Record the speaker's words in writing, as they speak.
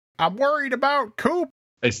I'm worried about Coop.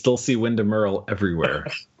 I still see Wyndham Earl everywhere.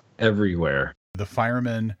 Everywhere. The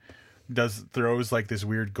fireman throws like this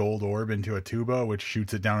weird gold orb into a tuba, which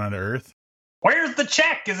shoots it down onto Earth. Where's the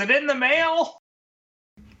check? Is it in the mail?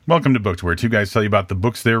 Welcome to Booked, where two guys tell you about the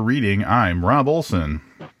books they're reading. I'm Rob Olson.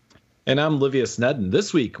 And I'm Livia Snedden.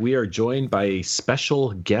 This week, we are joined by a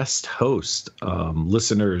special guest host.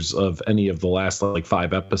 Listeners of any of the last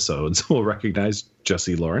 5 episodes will recognize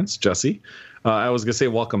Jesse Lawrence. Jesse, I was going to say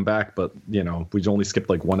welcome back, but, we only skipped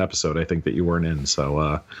 1 episode, I think, that you weren't in.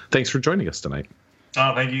 So thanks for joining us tonight.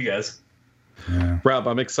 Oh, thank you, guys. Yeah. Rob,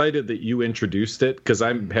 I'm excited that you introduced it because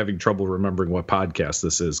I'm having trouble remembering what podcast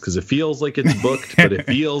this is because it feels like it's booked, but it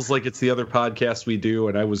feels like it's the other podcast we do,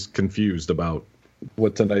 and I was confused about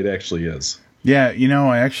what tonight actually is. Yeah,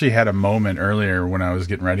 I actually had a moment earlier when I was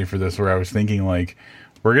getting ready for this where I was thinking, we're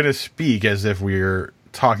going to speak as if we're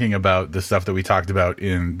talking about the stuff that we talked about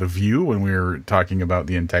in The View when we were talking about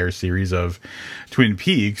the entire series of Twin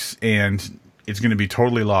Peaks, and it's going to be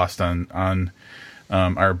totally lost on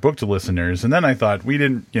our booked listeners. And then I thought we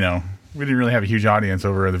didn't really have a huge audience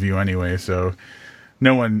over at The View anyway, so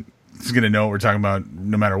no one is going to know what we're talking about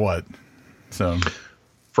no matter what. So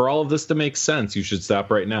for all of this to make sense, you should stop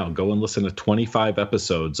right now, go and listen to 25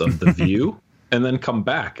 episodes of The View, and then come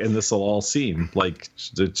back, and this will all seem like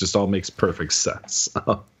it just all makes perfect sense.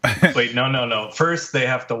 Wait, no. First, they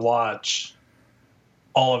have to watch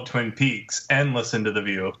all of Twin Peaks and listen to The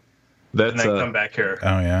View, and then come back here.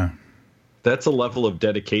 Oh, yeah. That's a level of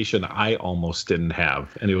dedication I almost didn't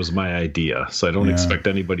have, and it was my idea, so I don't expect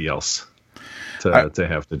anybody else to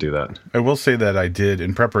have to do that. I will say that I did,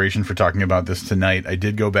 in preparation for talking about this tonight, I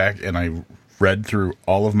did go back and I read through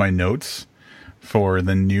all of my notes for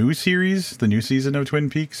the new series, the new season of Twin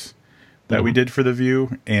Peaks that we did for The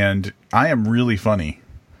View, and I am really funny,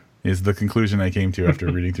 is the conclusion I came to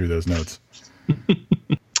after reading through those notes.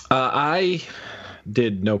 I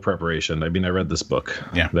did no preparation. I mean, I read this book.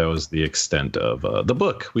 Yeah. That was the extent of the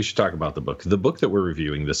book. We should talk about the book. The book that we're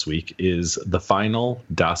reviewing this week is The Final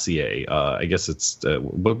Dossier. I guess it's,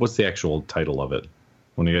 what's the actual title of it?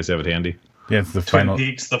 When you guys have it handy? Yeah, it's the Twin final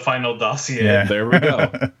Peaks, The Final Dossier. Yeah. There we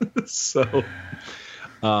go. So,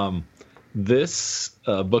 this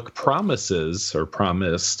book promised,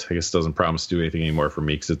 I guess it doesn't promise to do anything anymore for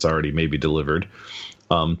me because it's already maybe delivered,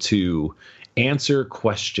 to answer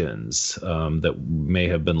questions that may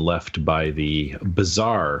have been left by the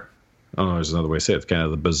bizarre, I don't know, there's another way to say it, kind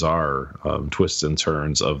of the bizarre twists and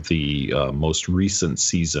turns of the most recent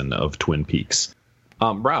season of Twin Peaks.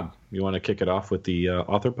 Rob, you want to kick it off with the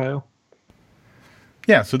author bio?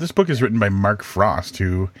 Yeah, so this book is written by Mark Frost,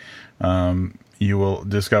 who you will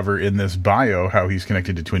discover in this bio how he's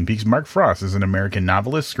connected to Twin Peaks. Mark Frost is an American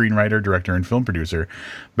novelist, screenwriter, director, and film producer,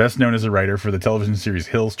 best known as a writer for the television series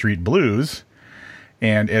Hill Street Blues,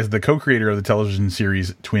 and as the co-creator of the television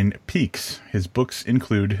series Twin Peaks. His books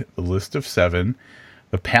include The List of Seven,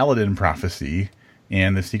 The Paladin Prophecy,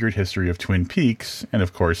 and The Secret History of Twin Peaks, and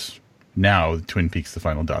of course, now Twin Peaks, The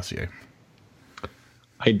Final Dossier.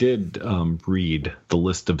 I did read The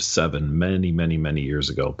List of Seven many, many, many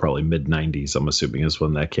years ago, probably mid-90s, I'm assuming is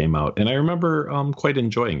when that came out. And I remember quite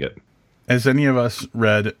enjoying it. Has any of us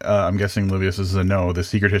read, I'm guessing Livius is a no, The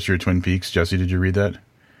Secret History of Twin Peaks? Jesse, did you read that?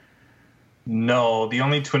 No, the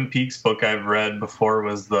only Twin Peaks book I've read before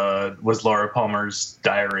was Laura Palmer's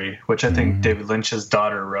Diary, which I think David Lynch's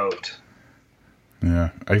daughter wrote.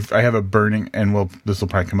 Yeah, I have a burning, and this will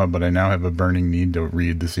probably come up, but I now have a burning need to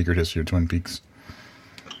read The Secret History of Twin Peaks.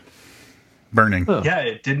 Burning. Oh. Yeah,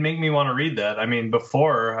 it did make me want to read that. I mean,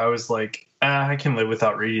 before I was like, I can live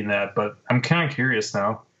without reading that, but I'm kind of curious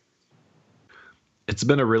now. It's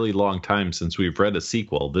been a really long time since we've read a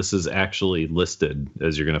sequel. This is actually listed,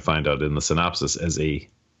 as you're going to find out in the synopsis, as a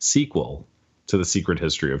sequel to The Secret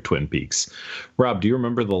History of Twin Peaks. Rob, do you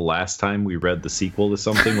remember the last time we read the sequel to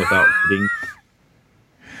something without reading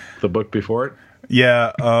the book before it?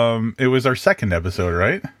 Yeah, it was our second episode,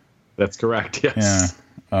 right? That's correct, yes. Yeah.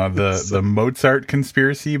 The Mozart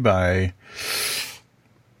Conspiracy by...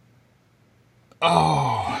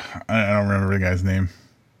 I don't remember the guy's name.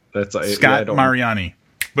 That's Scott Mariani.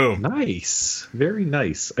 Boom. Nice. Very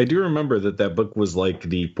nice. I do remember that book was like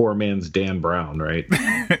the poor man's Dan Brown, right?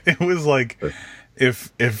 It was like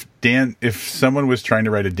if someone was trying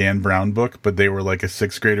to write a Dan Brown book, but they were like a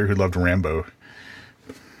 6th grader who loved Rambo.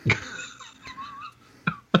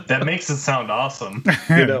 That makes it sound awesome.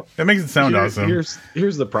 That makes it sound awesome.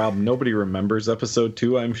 Here's the problem. Nobody remembers episode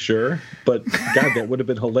 2, I'm sure. But God, that would have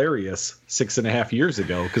been hilarious 6.5 years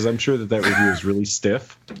ago, because I'm sure that review is really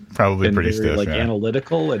stiff. Probably and pretty very, stiff.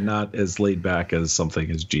 Analytical and not as laid back as something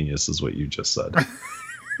as genius as what you just said.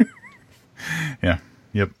 Yeah.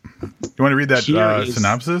 Yep. You want to read that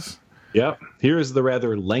synopsis? Yep. Here is the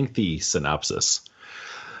rather lengthy synopsis.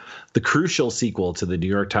 The crucial sequel to the New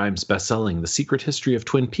York Times bestselling The Secret History of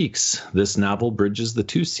Twin Peaks, this novel bridges the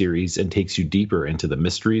two series and takes you deeper into the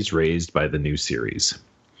mysteries raised by the new series.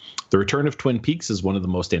 The return of Twin Peaks is one of the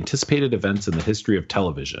most anticipated events in the history of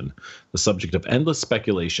television. The subject of endless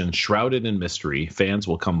speculation, shrouded in mystery, fans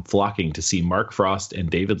will come flocking to see Mark Frost and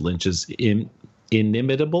David Lynch's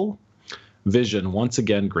inimitable vision once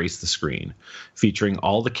again grace the screen. Featuring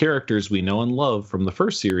all the characters we know and love from the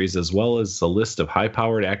first series, as well as a list of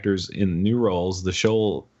high-powered actors in new roles, the show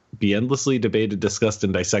will be endlessly debated, discussed,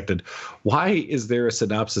 and dissected. Why is there a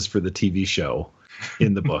synopsis for the TV show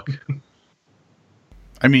in the book?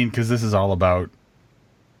 I mean, because this is all about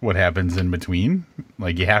what happens in between.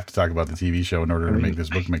 Like, you have to talk about the TV show in order to make this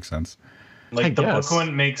book make sense. Like, the book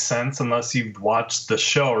wouldn't make sense unless you've watched the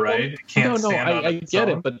show, right? It can't stand on I its get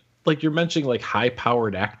own. it, but like you're mentioning, like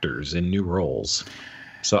high-powered actors in new roles.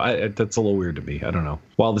 So that's a little weird to me. I don't know.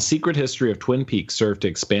 While the secret history of Twin Peaks served to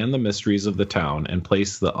expand the mysteries of the town and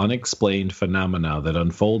place the unexplained phenomena that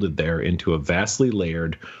unfolded there into a vastly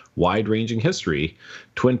layered, wide-ranging history,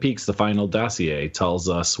 Twin Peaks: The Final Dossier tells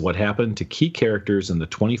us what happened to key characters in the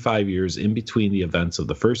 25 years in between the events of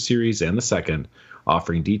the first series and the second,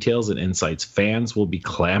 offering details and insights fans will be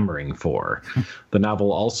clamoring for. The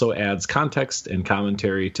novel also adds context and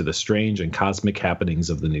commentary to the strange and cosmic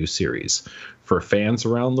happenings of the new series. For fans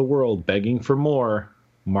around the world begging for more,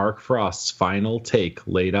 Mark Frost's final take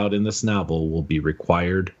laid out in this novel will be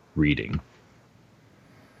required reading.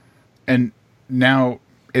 And now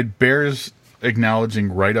it bears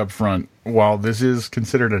acknowledging right up front, while this is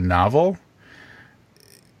considered a novel,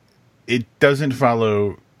 it doesn't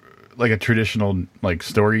follow like a traditional like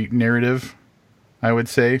story narrative, I would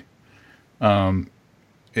say.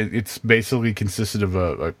 It's basically consisted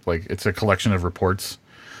of it's a collection of reports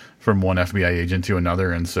from one FBI agent to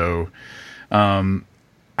another, and so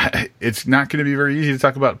it's not going to be very easy to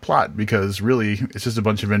talk about plot, because really it's just a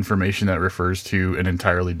bunch of information that refers to an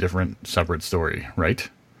entirely different separate story, right?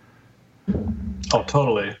 Oh,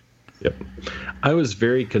 totally. Yep. I was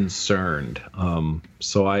very concerned.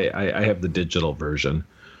 So I have the digital version.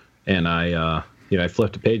 And I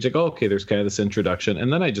flipped a page. I go, okay, there's kind of this introduction.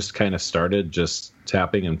 And then I just kind of started just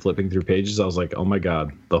tapping and flipping through pages. I was like, oh my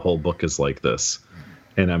God, the whole book is like this.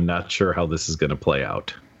 And I'm not sure how this is going to play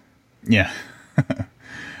out. Yeah.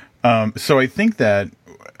 So I think that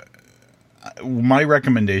my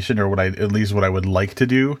recommendation, or what I would like to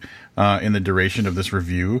do in the duration of this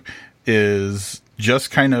review, is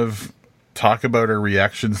just kind of talk about our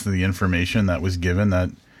reactions to the information that was given that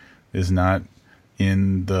is not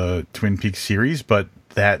in the Twin Peaks series, but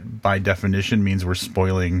that by definition means we're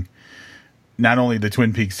spoiling not only the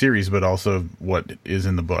Twin Peaks series, but also what is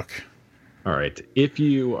in the book. All right. If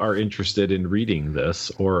you are interested in reading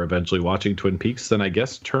this or eventually watching Twin Peaks, then I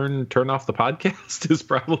guess turn off the podcast is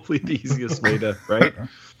probably the easiest way to, right?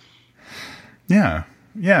 Yeah.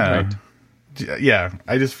 Right. Yeah.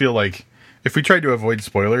 I just feel like if we tried to avoid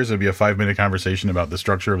spoilers, it'd be a 5-minute conversation about the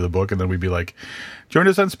structure of the book, and then we'd be like, join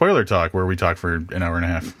us on Spoiler Talk, where we talk for an hour and a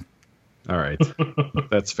half. All right.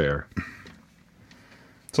 That's fair.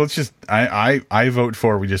 So let's just, I vote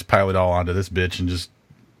for we just pile it all onto this bitch and just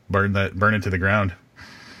burn it to the ground.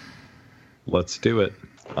 Let's do it.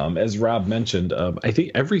 As Rob mentioned, I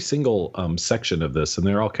think every single section of this, and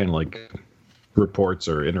they're all kind of like reports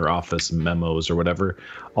or inter-office memos or whatever,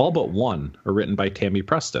 all but one are written by Tammy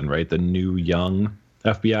Preston, right? The new young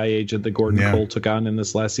FBI agent that Gordon Cole took on in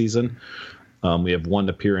this last season. We have one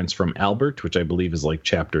appearance from Albert, which I believe is like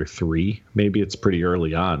chapter 3. Maybe it's pretty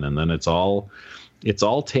early on. And then it's all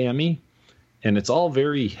Tammy, and it's all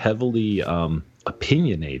very heavily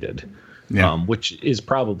opinionated, which is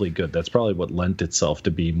probably good. That's probably what lent itself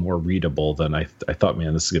to be more readable than I thought.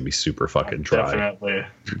 Man, this is going to be super fucking dry. Definitely.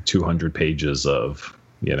 200 pages of,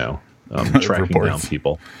 tracking down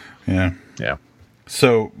people. Yeah. Yeah.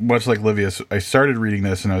 So much like Livia, I started reading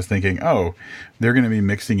this and I was thinking, oh, they're going to be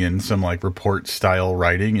mixing in some like report style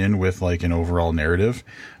writing in with like an overall narrative.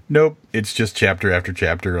 Nope. It's just chapter after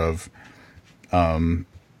chapter of,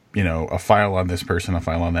 a file on this person, a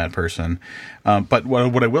file on that person. But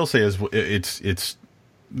what I will say is it's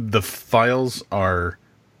the files are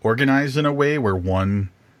organized in a way where one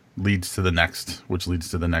leads to the next, which leads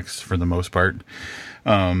to the next for the most part.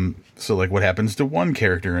 So like what happens to one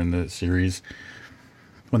character in the series,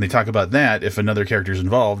 when they talk about that, if another character is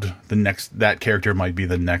involved, that character might be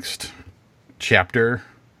the next chapter,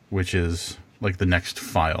 which is like the next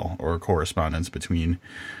file or correspondence between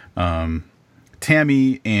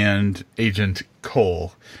Tammy and Agent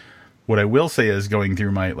Cole. What I will say is, going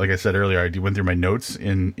through my, like I said earlier, I went through my notes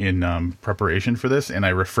in preparation for this, and I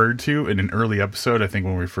referred to in an early episode, I think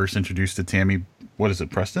when we first introduced to Tammy, what is it,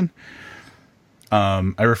 Preston?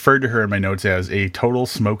 I referred to her in my notes as a total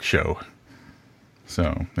smoke show.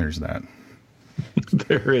 So there's that.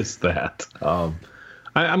 There is that.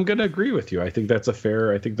 I'm going to agree with you. I think that's a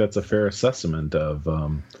fair assessment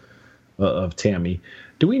of Tammy.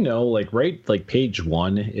 Do we know, like page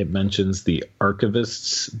 1, it mentions the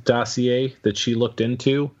archivist's dossier that she looked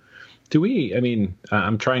into.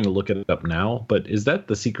 I'm trying to look it up now, but is that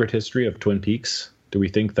the secret history of Twin Peaks? Do we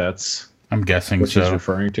think that's I'm guessing what so. she's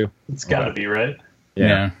referring to? It's got to be, right?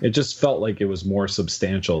 Yeah. It just felt like it was more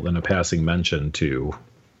substantial than a passing mention to,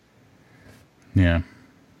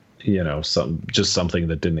 something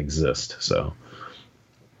that didn't exist. So,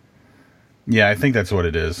 yeah, I think that's what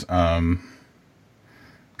it is.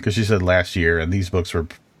 Because she said last year, and these books were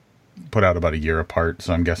put out about a year apart,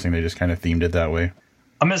 so I'm guessing they just kind of themed it that way.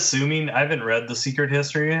 I'm assuming, I haven't read The Secret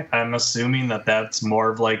History. I'm assuming that that's more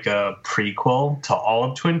of like a prequel to all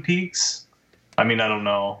of Twin Peaks. I mean, I don't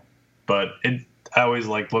know, but I always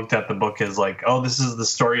looked at the book as like, oh, this is the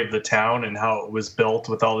story of the town and how it was built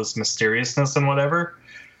with all this mysteriousness and whatever.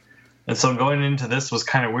 And so going into this was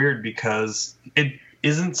kind of weird because it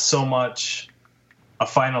isn't so much a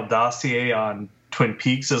final dossier on Twin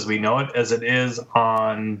Peaks as we know it as it is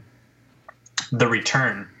on the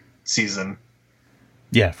Return season.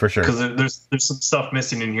 Yeah, for sure. Because there's some stuff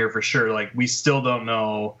missing in here for sure. Like, we still don't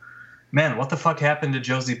know, man, what the fuck happened to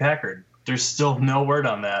Josie Packard? There's still no word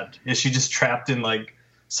on that. Is she just trapped in like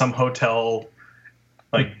some hotel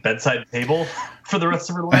bedside table for the rest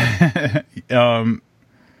of her life?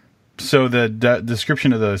 So the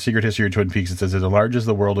description of the secret history of Twin Peaks, it says, it enlarges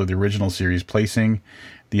the world of the original series, placing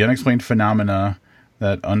the unexplained phenomena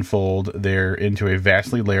that unfold there into a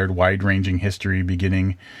vastly layered, wide-ranging history,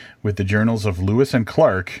 beginning with the journals of Lewis and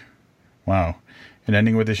Clark, wow, and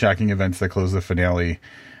ending with the shocking events that close the finale.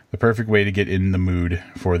 The perfect way to get in the mood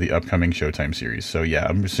for the upcoming Showtime series. So yeah,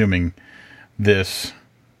 I'm assuming this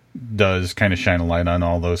does kind of shine a light on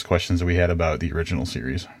all those questions that we had about the original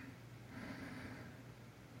series.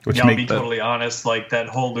 I'll be totally honest, like that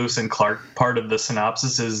whole Lewis and Clark part of the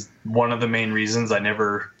synopsis is one of the main reasons I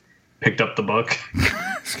never picked up the book.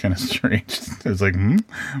 It's kind of strange. It's like,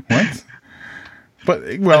 what? But,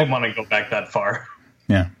 well, I didn't want to go back that far.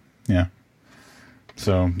 Yeah.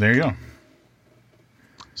 So there you go.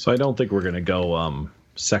 So I don't think we're going to go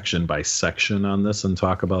section by section on this and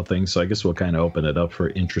talk about things. So I guess we'll kind of open it up for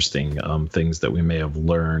interesting things that we may have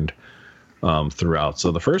learned throughout.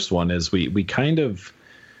 So the first one is we kind of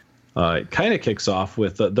kicks off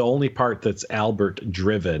with the only part that's Albert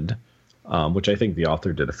driven, which I think the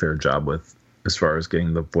author did a fair job with as far as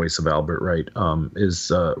getting the voice of Albert right,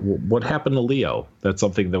 is what happened to Leo. That's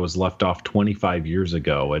something that was left off 25 years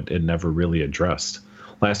ago and never really addressed.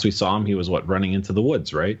 Last we saw him, he was running into the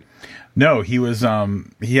woods, right? No, he was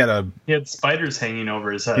he had spiders hanging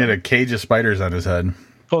over his head. He had a cage of spiders on his head.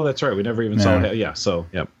 Oh, that's right. We never even saw him. Yeah, so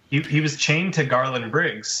yep. He was chained to Garland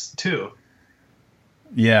Briggs too.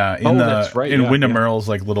 Yeah, that's right. In Wyndham Earle's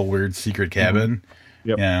little weird secret cabin. Mm-hmm.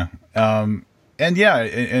 Yep. Yeah.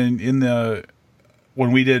 And in the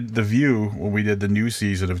when we did the new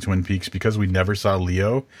season of Twin Peaks, because we never saw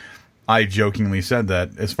Leo, I jokingly said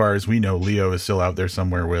that as far as we know, Leo is still out there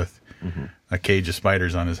somewhere with a cage of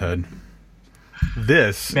spiders on his head.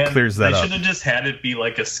 This clears that up. They should have just had it be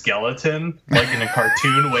like a skeleton, like in a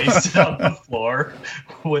cartoon, wasted on the floor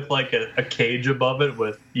with a cage above it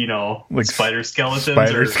with, spider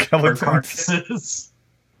skeletons or carcasses.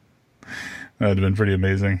 That would have been pretty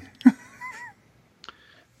amazing.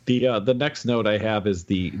 The next note I have is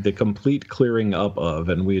the complete clearing up of,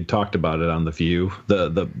 and we had talked about it on The View.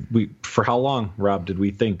 For how long, Rob, did we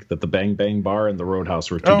think that the Bang Bang Bar and the Roadhouse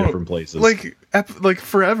were two different places? Like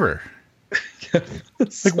forever.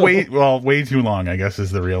 Way too long, I guess,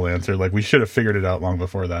 is the real answer. We should have figured it out long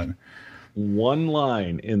before that. One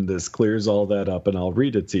line in this clears all that up, and I'll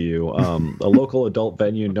read it to you. A local adult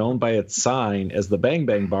venue known by its sign as the Bang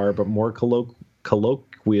Bang Bar, but more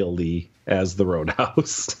colloquially as the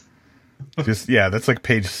Roadhouse. That's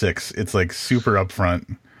page 6. It's super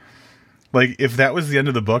upfront. If that was the end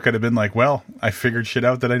of the book, I'd have been well, I figured shit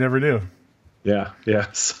out that I never knew. Yeah.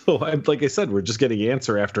 So, like I said, we're just getting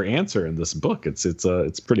answer after answer in this book.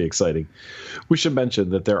 It's pretty exciting. We should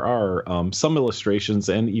mention that there are some illustrations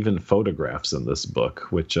and even photographs in this book,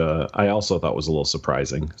 which I also thought was a little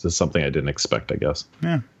surprising. This is something I didn't expect, I guess.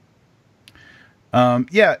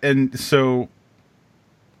 Yeah. And so,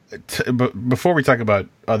 but before we talk about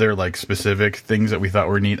other specific things that we thought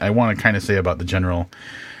were neat, I want to kind of say about the general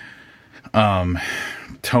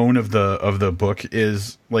tone of the book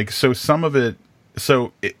is like, so some of it,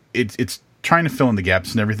 it's trying to fill in the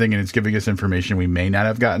gaps and everything, and it's giving us information we may not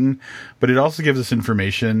have gotten, but it also gives us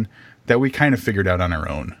information that we kind of figured out on our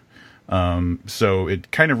own. So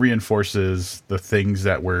it kind of reinforces the things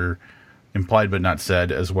that were implied but not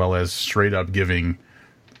said, as well as straight up giving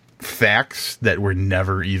facts that were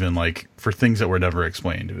never even, like, for things that were never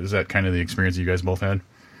explained. Is that kind of the experience you guys both had?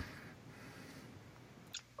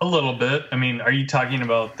 A little bit. I mean, are you talking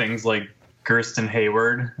about things like Gersten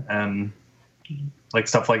Hayward and like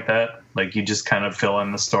stuff like that? Like you just kind of fill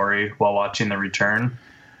in the story while watching The Return?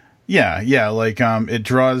 Yeah. Like, it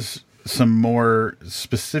draws some more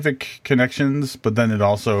specific connections, but then it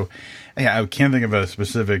also, I can't think of a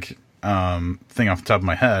specific thing off the top of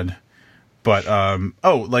my head, but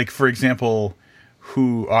like, for example,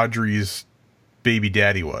 who Audrey's baby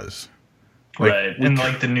daddy was. Like, right, and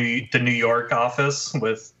like the New York office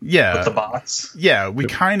with the box. Yeah, we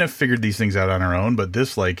kind of figured these things out on our own, but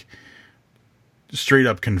this, like, straight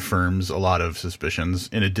up confirms a lot of suspicions,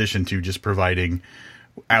 in addition to just providing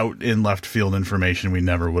out in left field information we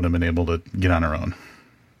never would have been able to get on our own.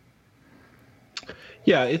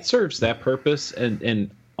 Yeah, it serves that purpose,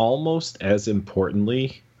 and almost as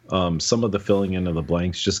importantly, some of the filling in of the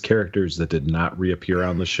blanks, just characters that did not reappear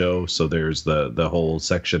on the show. So there's the whole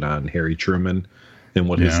section on Harry Truman and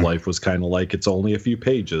what his life was kind of like. It's only a few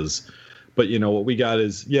pages, but what we got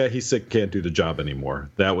is, he's sick, can't do the job anymore.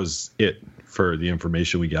 That was it for the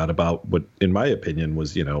information we got about what, in my opinion,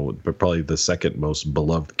 was, probably the second most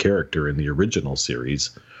beloved character in the original series.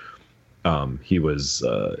 He was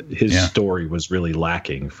his story was really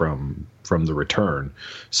lacking from The Return.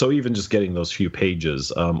 So even just getting those few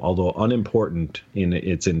pages, although unimportant in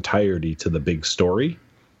its entirety to the big story,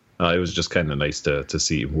 it was just kind of nice to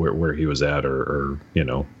see where he was at, or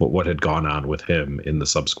what had gone on with him in the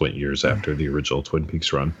subsequent years after the original Twin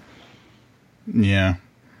Peaks run. Yeah.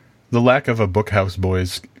 The lack of a Bookhouse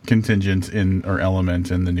Boys contingent element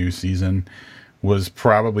in the new season was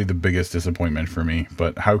probably the biggest disappointment for me.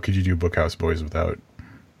 But how could you do Bookhouse Boys without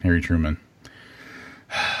Harry Truman?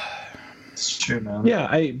 It's true, man.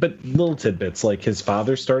 Yeah, but little tidbits, like his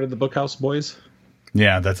father started the Bookhouse Boys.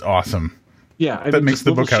 Yeah, that's awesome. Yeah, that makes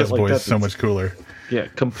the Bookhouse Boys so much cooler. Yeah,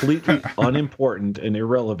 completely unimportant and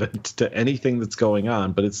irrelevant to anything that's going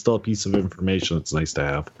on, but it's still a piece of information that's nice to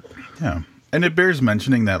have. Yeah, and it bears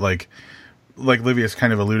mentioning that, like Livius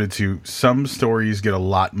kind of alluded to, some stories get a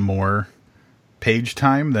lot more page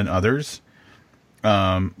time than others.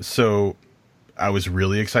 So I was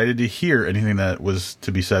really excited to hear anything that was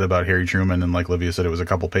to be said about Harry Truman, and like Livia said, it was a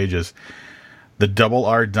couple pages. The Double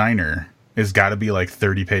R Diner has got to be like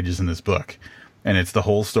 30 pages in this book, and it's the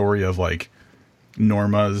whole story of like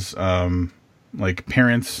Norma's like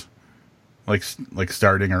parents like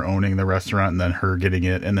starting or owning the restaurant, and then her getting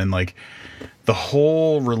it, and then like the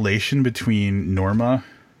whole relation between Norma,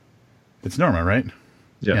 it's Norma, right?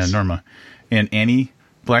 Yes. Yeah, Norma, and Annie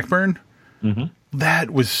Blackburn. Mm-hmm.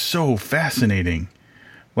 That was so fascinating.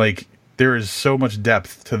 Like, there is so much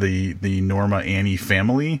depth to the Norma Annie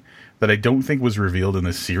family that I don't think was revealed in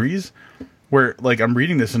this series, where, like, I'm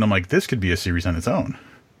reading this and I'm like, this could be a series on its own.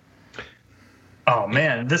 Oh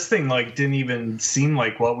man, this thing like didn't even seem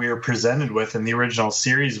like what we were presented with in the original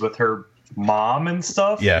series with her mom and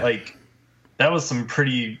stuff. Yeah. Like, that was some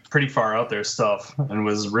pretty far out there stuff, and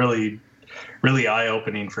was really, really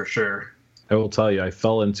eye-opening for sure. I will tell you, I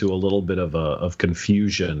fell into a little bit of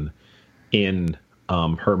confusion in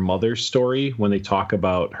her mother's story when they talk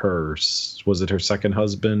about her. Was it her second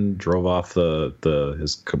husband drove off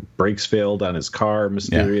his brakes failed on his car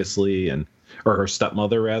mysteriously, or her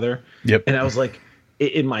stepmother rather. Yep. And I was like,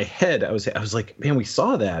 in my head, I was like, man, we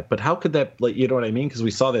saw that, but how could that, like, you know what I mean? Because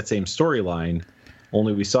we saw that same storyline,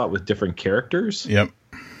 only we saw it with different characters. Yep.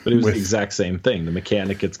 But it was the exact same thing. The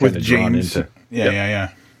mechanic gets kind of drawn into.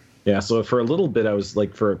 Yeah, so for a little bit, I was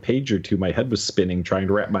like, for a page or two, my head was spinning, trying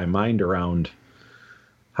to wrap my mind around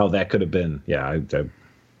how that could have been. Yeah,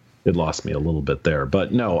 it lost me a little bit there.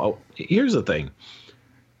 But no, here's the thing.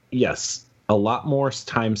 Yes, a lot more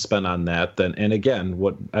time spent on that than, and again,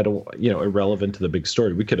 irrelevant to the big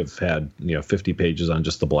story. We could have had, 50 pages on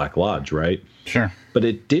just the Black Lodge, right? Sure. But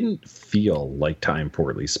it didn't feel like time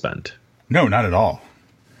poorly spent. No, not at all.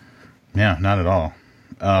 Yeah, not at all.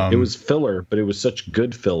 It was filler, but it was such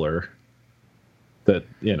good filler that,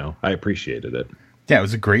 I appreciated it. Yeah, it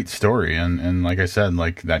was a great story. And like I said,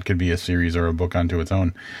 like, that could be a series or a book unto its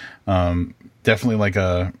own. Definitely like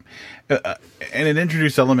and it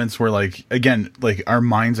introduced elements where, like, again, like, our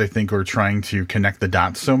minds, I think, were trying to connect the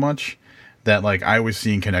dots so much that, like, I was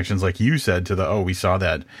seeing connections, like you said, to we saw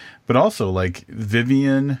that. But also, like,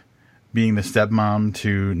 Vivian being the stepmom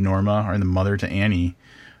to Norma or the mother to Annie,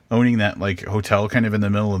 owning that like hotel kind of in the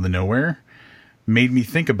middle of the nowhere, made me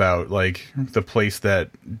think about like the place that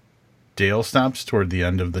Dale stops toward the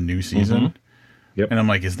end of the new season. Mm-hmm. Yep. And I'm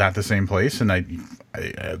like, is that the same place? And I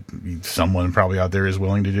someone probably out there is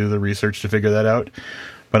willing to do the research to figure that out.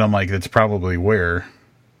 But I'm like, that's probably where,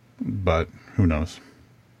 but who knows?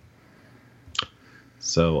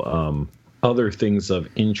 So, other things of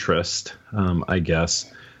interest, I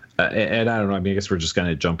guess, and I don't know. I mean, I guess we're just kind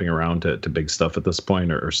of jumping around to big stuff at this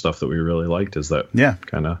point, or stuff that we really liked. Is that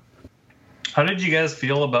kind of? How did you guys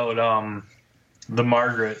feel about the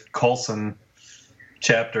Margaret Coulson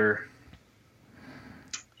chapter?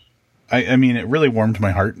 I mean, it really warmed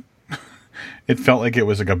my heart. It felt like it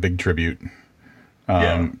was like a big tribute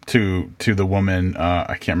to the woman.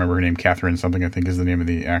 I can't remember her name. Catherine something, I think, is the name of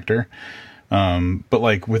the actor. But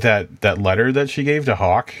like with that letter that she gave to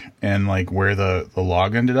Hawk and like where the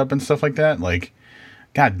log ended up and stuff like that, like,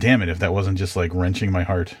 God damn it, if that wasn't just like wrenching my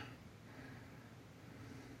heart.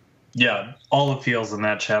 Yeah, all the feels in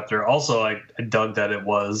that chapter. Also, I dug that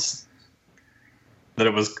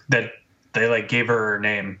they like gave her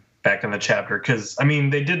name back in the chapter, because I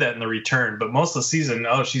mean they did that in the return, but most of the season,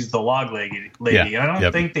 she's the log lady. Yeah, and I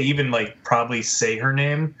don't think they even like probably say her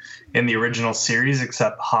name in the original series,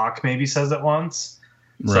 except Hawk maybe says it once.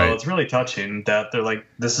 So Right. it's really touching that they're like,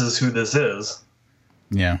 this is who this is.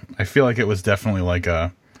 Yeah, I feel like it was definitely like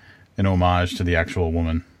an homage to the actual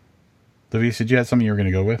woman. Livius, did you have something you were going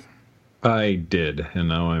to go with? I did, and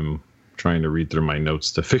now I'm trying to read through my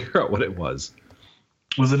notes to figure out what it was.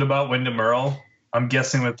 Was it about Wyndham Earl? I'm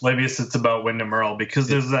guessing with Livius it's about Wyndham Earl, because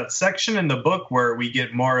there's that section in the book where we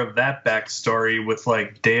get more of that backstory with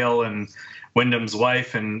like Dale and Wyndham's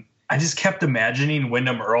wife, and I just kept imagining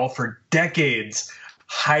Wyndham Earl for decades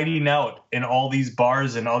hiding out in all these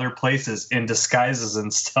bars and other places in disguises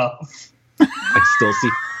and stuff.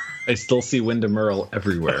 I still see Wyndham Earl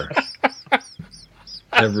everywhere.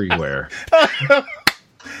 Everywhere.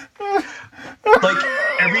 Like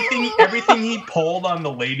everything he pulled on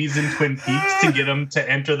the ladies in Twin Peaks to get them to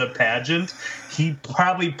enter the pageant, he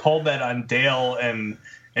probably pulled that on Dale and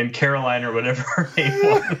Caroline or whatever her name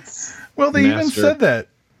was. Well, they even said that.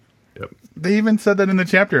 Yep. They even said that in the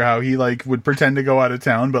chapter, how he like would pretend to go out of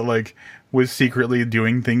town, but like was secretly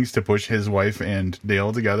doing things to push his wife and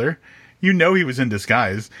Dale together. You know, he was in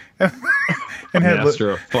disguise. and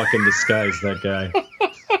Master of fucking disguise, that guy.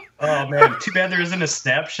 Oh man, too bad there isn't a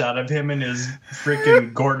snapshot of him in his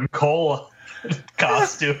freaking Gordon Cole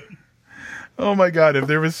costume. Oh my God, if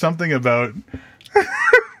there was something about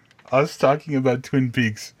us talking about Twin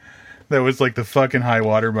Peaks that was like the fucking high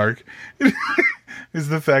watermark, is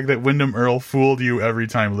the fact that Wyndham Earl fooled you every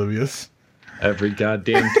time, Livius. Every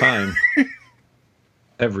goddamn time.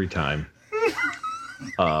 Every time.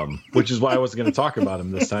 Which is why I wasn't going to talk about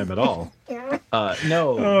him this time at all.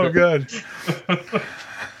 No. Oh, God.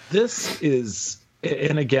 This is,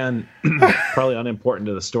 and again, probably unimportant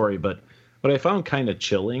to the story, but what I found kind of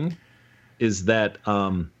chilling is that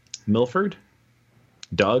Doug Milford,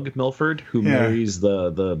 who marries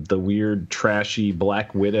the weird, trashy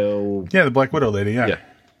Black Widow. Yeah, the Black Widow lady, yeah.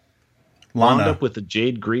 Wound Lana. up with the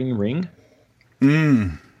jade green ring.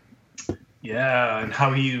 Yeah, and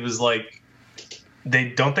how he was like,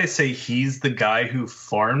 they say he's the guy who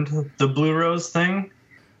formed the Blue Rose thing?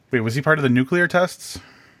 Wait, was he part of the nuclear tests?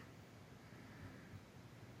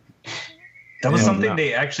 That was something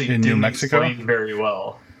they actually in didn't New Mexico? explain very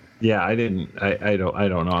well. Yeah, I don't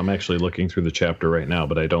know. I'm actually looking through the chapter right now,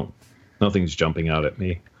 but nothing's jumping out at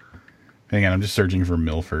me. Hang on, I'm just searching for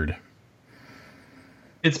Milford.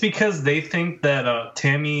 It's because they think that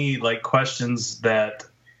Tammy like questions that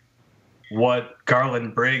what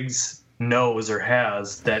Garland Briggs knows or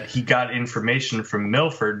has, that he got information from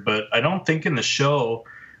Milford, but I don't think in the show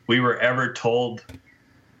we were ever told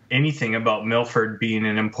anything about Milford being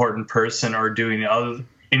an important person or doing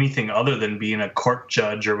anything other than being a court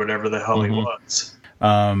judge or whatever the hell he was.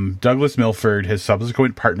 Douglas Milford, his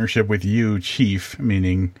subsequent partnership with you, Chief,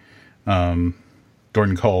 meaning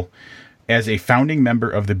Gordon Cole, as a founding member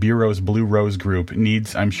of the Bureau's Blue Rose Group,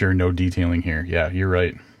 needs, I'm sure, no detailing here. Yeah, you're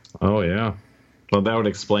right. Oh, yeah. Well, that would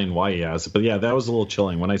explain why he has it. But yeah, that was a little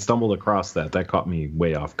chilling. When I stumbled across that caught me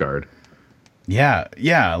way off guard. Yeah,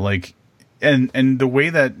 like, and the way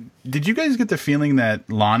that, did you guys get the feeling that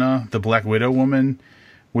Lana, the Black Widow woman,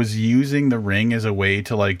 was using the ring as a way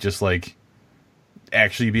to like just like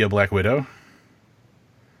actually be a Black Widow?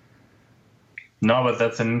 No, but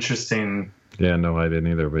that's an interesting. Yeah, no, I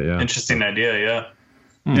didn't either. But yeah, interesting idea. Yeah.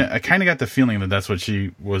 Yeah, I kind of got the feeling that that's what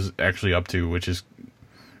she was actually up to, which is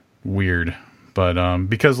weird. But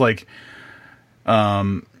because like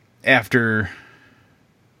after,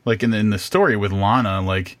 like in the story with Lana,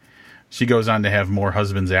 like she goes on to have more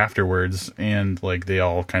husbands afterwards, and like they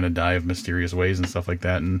all kind of die of mysterious ways and stuff like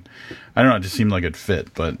that. And I don't know, it just seemed like it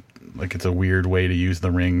fit, but like it's a weird way to use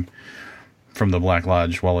the ring from the Black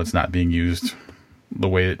Lodge while it's not being used the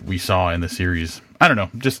way that we saw in the series. I don't know,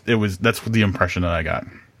 just that's the impression that I got.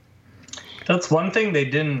 That's one thing they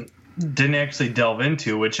didn't actually delve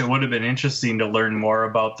into, which it would have been interesting to learn more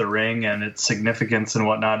about the ring and its significance and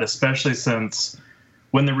whatnot, especially since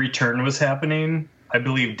when the return was happening, I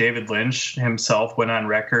believe David Lynch himself went on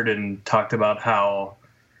record and talked about how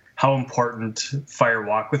important Fire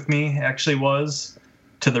Walk With Me actually was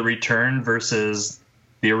to the return versus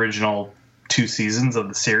the original 2 seasons of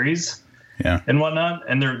the series. Yeah. And whatnot.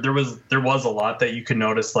 And there was a lot that you could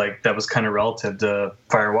notice, like, that was kind of relative to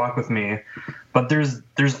Fire Walk With Me. But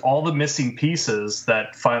there's all the missing pieces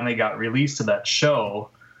that finally got released to that show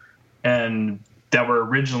and that were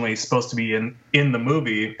originally supposed to be in the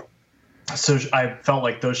movie. So I felt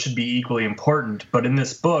like those should be equally important. But in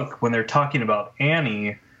this book, when they're talking about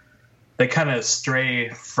Annie, they kind of stray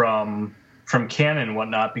from canon and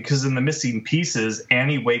whatnot, because in the missing pieces,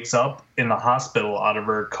 Annie wakes up in the hospital out of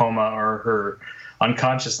her coma or her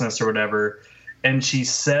unconsciousness or whatever, and she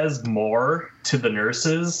says more to the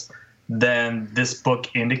nurses than this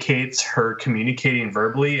book indicates her communicating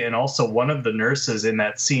verbally. And also one of the nurses in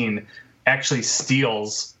that scene actually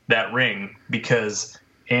steals that ring because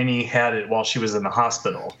Annie had it while she was in the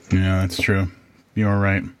hospital. Yeah, that's true. You were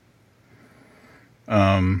right.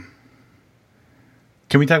 Can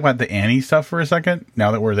we talk about the Annie stuff for a second,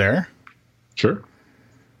 now that we're there? Sure.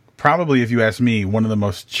 Probably, if you ask me, one of the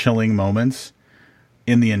most chilling moments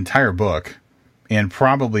in the entire book, and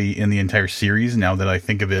probably in the entire series, now that I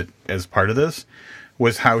think of it as part of this,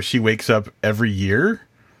 was how she wakes up every year,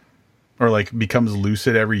 or like becomes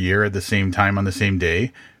lucid every year at the same time on the same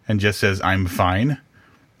day, and just says, "I'm fine."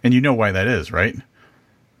 And you know why that is, right?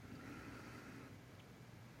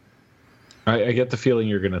 I get the feeling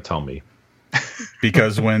you're going to tell me.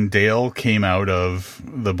 Because when Dale came out of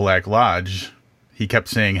the Black Lodge, he kept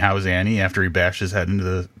saying, "How's Annie?" after he bashed his head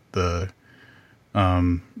into the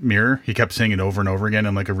mirror. He kept saying it over and over again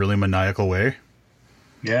in like a really maniacal way.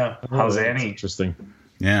 Yeah. How's Annie? Interesting.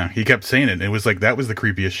 Yeah, he kept saying it. It was like, that was the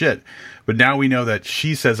creepiest shit. But now we know that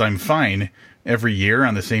she says, "I'm fine," every year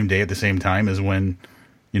on the same day at the same time as when,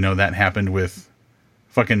 you know, that happened with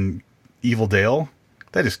fucking Evil Dale.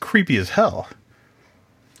 That is creepy as hell.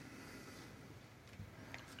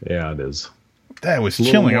 Yeah, it is. That was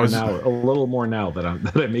chilling. A little more now that I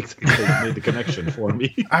made the connection for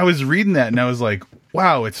me. I was reading that and I was like,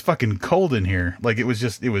 wow, it's fucking cold in here. Like,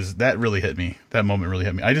 that really hit me. That moment really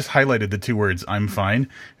hit me. I just highlighted the 2 words, "I'm fine."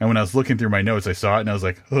 And when I was looking through my notes, I saw it and I was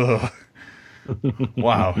like, ugh.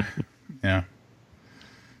 Wow. Yeah.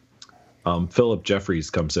 Philip Jeffries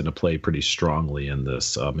comes into play pretty strongly in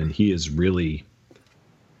this. And he is really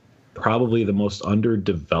probably the most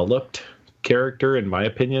underdeveloped character, in my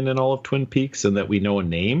opinion, in all of Twin Peaks, and that we know a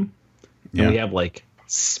name. Yeah. And we have like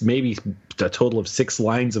maybe a total of 6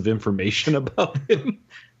 lines of information about him.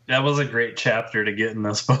 That was a great chapter to get in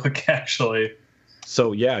this book, actually.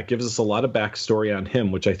 So yeah, it gives us a lot of backstory on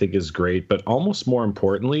him, which I think is great. But almost more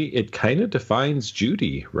importantly, it kind of defines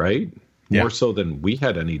Judy, right? Yeah. More so than we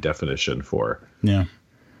had any definition for. Yeah.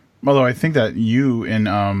 Although I think that you in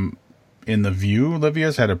The View,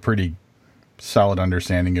 Livia's had a pretty solid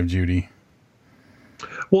understanding of Judy.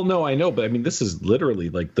 Well, no, I know, but I mean, this is literally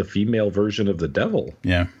like the female version of the devil.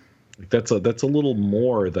 Yeah. Like that's a little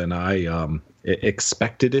more than I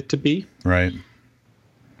expected it to be. Right.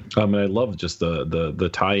 And I love just the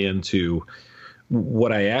tie-in to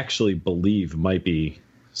what I actually believe might be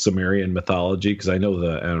Sumerian mythology, because I know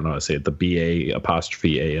I don't know how to say it, the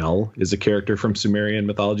BA''AL is a character from Sumerian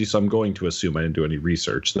mythology, so I'm going to assume, I didn't do any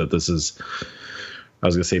research, that this is, I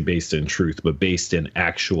was going to say based in truth, but based in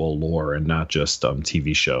actual lore and not just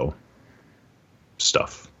TV show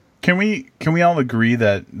stuff. Can we all agree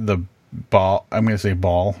that the Baal, I'm going to say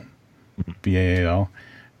Baal, BAAL,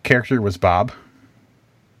 character was Bob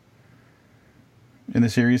in the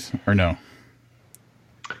series, or no?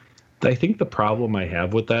 I think the problem I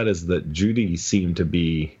have with that is that Judy seemed to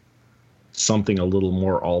be something a little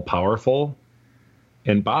more all-powerful,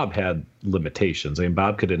 and Bob had limitations. I mean,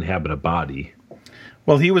 Bob could inhabit a body.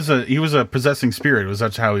 Well, he was a possessing spirit.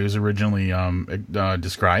 That's how he was originally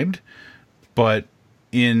described. But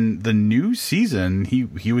in the new season,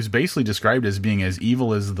 he was basically described as being as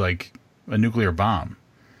evil as like a nuclear bomb.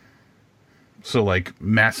 So like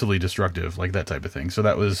massively destructive, like that type of thing. So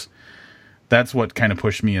that's what kind of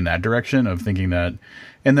pushed me in that direction of thinking that.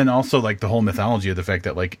 And then also like the whole mythology of the fact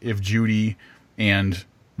that like if Judy and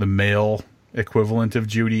the male equivalent of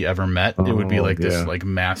Judy ever met. It would be like this like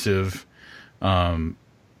massive,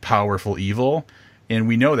 powerful evil. And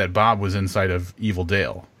we know that Bob was inside of Evil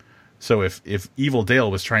Dale. So if Evil Dale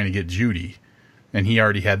was trying to get Judy and he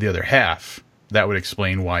already had the other half, that would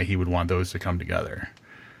explain why he would want those to come together.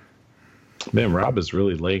 Man, Rob is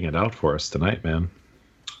really laying it out for us tonight, man.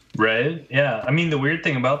 Right? Yeah. I mean, the weird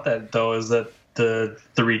thing about that, though, is that the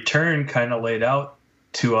return kind of laid out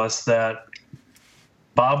to us that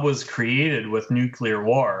Bob was created with nuclear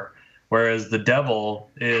war, whereas the devil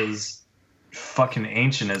is fucking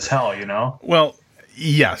ancient as hell, you know? Well,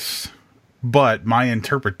 yes. But my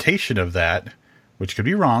interpretation of that, which could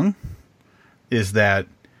be wrong, is that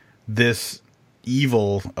this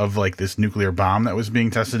evil of like this nuclear bomb that was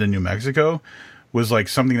being tested in New Mexico was like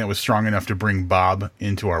something that was strong enough to bring Bob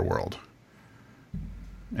into our world.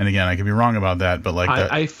 And again, I could be wrong about that, but like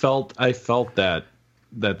I felt that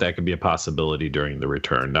could be a possibility during the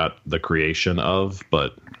return, not the creation of,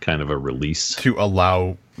 but kind of a release to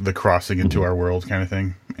allow the crossing into our world kind of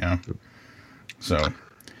thing. Yeah. So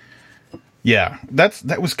yeah,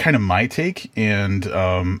 that was kind of my take. And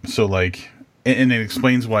so like, and it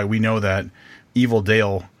explains why we know that Evil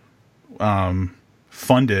Dale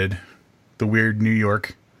funded the weird New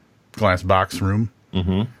York glass box room.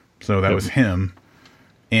 Mm-hmm. So that was him.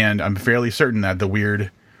 And I'm fairly certain that the weird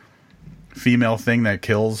female thing that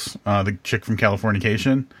kills the chick from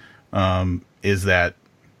Californication is that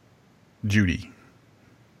Judy.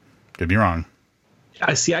 Could be wrong.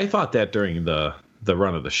 I thought that during the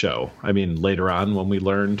run of the show. I mean, later on when we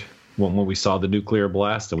learned, when we saw the nuclear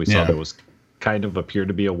blast and we saw that was kind of appeared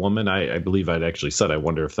to be a woman, I believe I'd actually said, I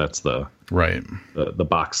wonder if that's the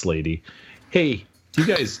box lady. Hey, you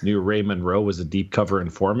guys knew Ray Monroe was a deep cover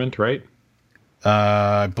informant, right?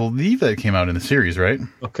 I believe that came out in the series, right?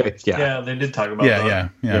 Okay. Yeah, they did talk about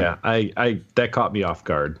that. Yeah. I that caught me off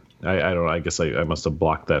guard. I don't know. I guess I must have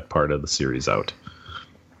blocked that part of the series out.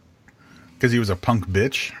 Because he was a punk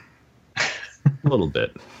bitch? A little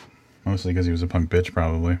bit. Mostly because he was a punk bitch,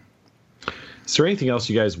 probably. Is there anything else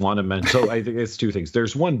you guys want to mention? So I think it's two things.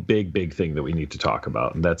 There's one big thing that we need to talk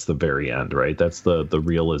about, and that's the very end, right? That's the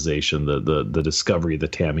realization, the discovery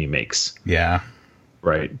that Tammy makes. Yeah.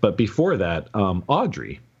 Right. But before that,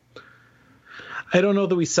 Audrey. I don't know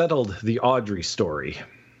that we settled the Audrey story.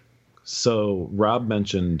 So Rob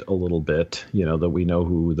mentioned a little bit, that we know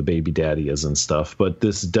who the baby daddy is and stuff, but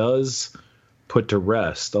this does put to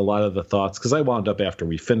rest a lot of the thoughts, because I wound up, after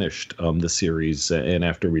we finished the series and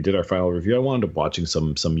after we did our final review, I wound up watching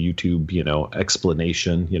some YouTube,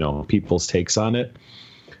 explanation, people's takes on it.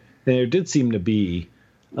 And there did seem to be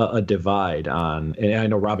a divide on, and I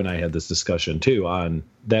know Rob and I had this discussion too, on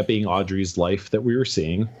that being Audrey's life that we were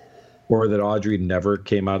seeing, or that Audrey never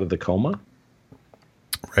came out of the coma.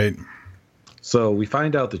 Right. So we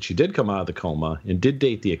find out that she did come out of the coma and did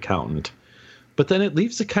date the accountant, but then it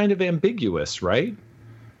leaves it kind of ambiguous, right?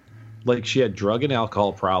 Like she had drug and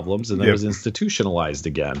alcohol problems and then was institutionalized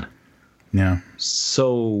again. Yeah.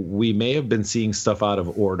 So we may have been seeing stuff out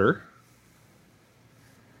of order.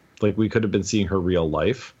 Like we could have been seeing her real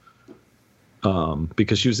life,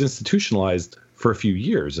 because she was institutionalized for a few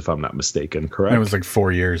years, if I'm not mistaken, correct? It was like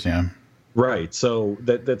 4 years, yeah. Right. So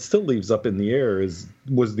that still leaves up in the air.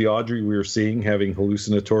 Was the Audrey we were seeing having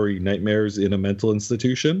hallucinatory nightmares in a mental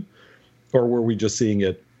institution? Or were we just seeing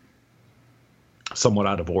it somewhat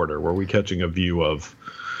out of order? Were we catching a view of,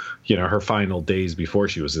 her final days before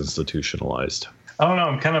she was institutionalized? I don't know.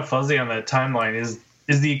 I'm kind of fuzzy on that timeline.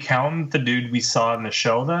 Is the accountant the dude we saw in the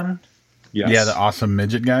show then? Yes. Yeah, the awesome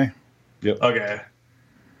midget guy. Yep. Okay.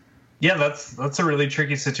 Yeah, that's a really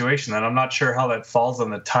tricky situation. And I'm not sure how that falls on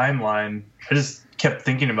the timeline. I just kept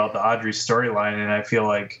thinking about the Audrey storyline, and I feel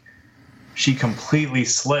like she completely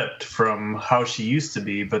slipped from how she used to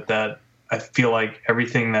be, but that I feel like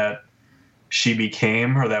everything that she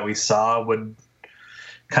became or that we saw would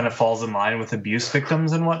kind of falls in line with abuse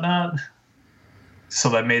victims and whatnot. So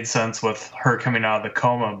that made sense with her coming out of the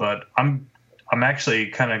coma, but I'm actually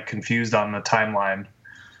kind of confused on the timeline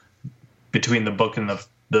between the book and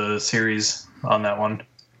the series on that one.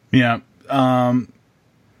 Yeah.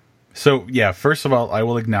 So yeah, first of all, I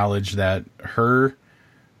will acknowledge that her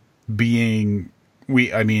being,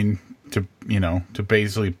 to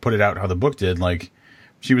basically put it out how the book did, like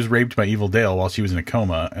she was raped by Evil Dale while she was in a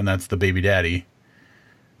coma, and that's the baby daddy.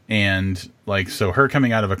 And like, so her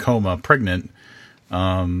coming out of a coma pregnant,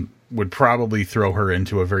 would probably throw her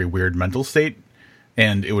into a very weird mental state,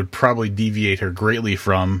 and it would probably deviate her greatly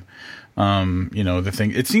from, the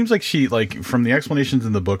thing. It seems like she, like, from the explanations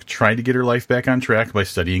in the book, tried to get her life back on track by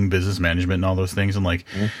studying business management and all those things, and like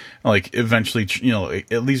eventually,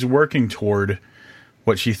 at least working toward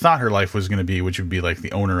what she thought her life was going to be, which would be like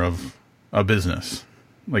the owner of a business,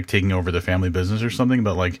 like taking over the family business or something.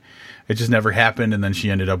 But like, it just never happened. And then she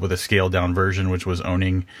ended up with a scaled down version, which was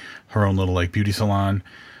owning her own little like beauty salon.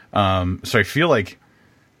 So I feel like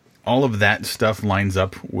all of that stuff lines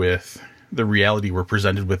up with the reality we're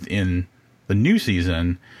presented with in the new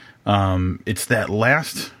season. It's that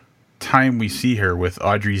last time we see her with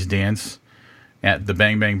Audrey's dance at the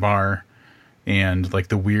Bang Bang Bar, and like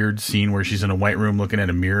the weird scene where she's in a white room looking at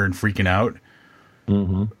a mirror and freaking out.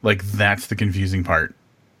 Mm-hmm. Like, that's the confusing part.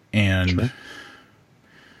 And Sure.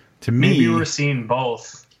 to me, Maybe we're seeing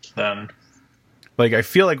both then. like, I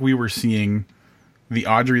feel like we were seeing the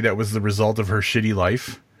Audrey that was the result of her shitty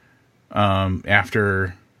life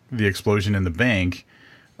after the explosion in the bank.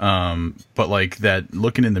 But like that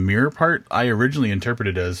looking in the mirror part, I originally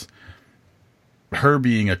interpreted as her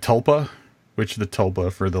being a tulpa, which the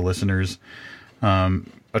tulpa, for the listeners, a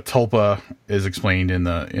tulpa is explained in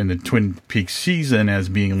the Twin Peaks season as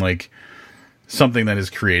being like something that is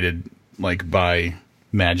created like by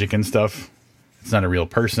magic and stuff. It's not a real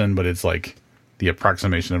person, but it's like the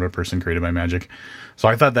approximation of a person created by magic. So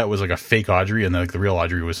I thought that was like a fake Audrey, and like the real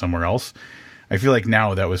Audrey was somewhere else. I feel like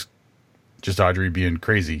now that was just Audrey being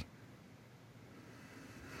crazy.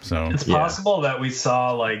 So It's possible that we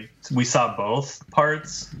saw both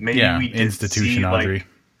parts. Maybe we did institution see, Audrey.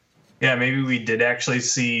 maybe we did actually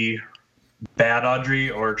see bad Audrey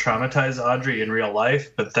or traumatized Audrey in real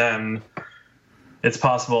life, but then it's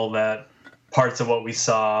possible that parts of what we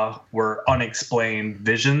saw were unexplained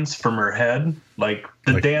visions from her head. Like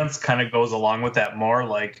the dance kind of goes along with that more.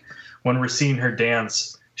 Like when we're seeing her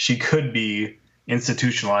dance, she could be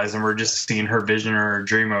institutionalized and we're just seeing her vision or her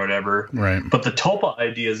dream or whatever. Right. But the tulpa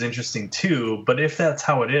idea is interesting too. But if that's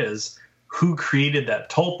how it is, who created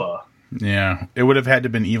that tulpa? Yeah, it would have had to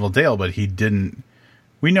have been Evil Dale, but he didn't.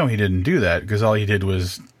 We know he didn't do that because all he did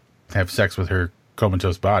was have sex with her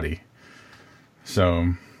comatose body.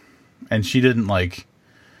 So, and she didn't like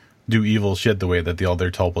do evil shit the way that the other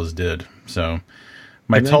tulpas did. So,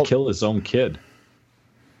 And then kill his own kid.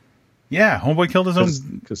 Yeah, homeboy killed his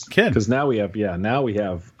own kid. Because now we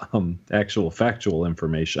have actual factual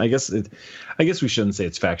information. I guess we shouldn't say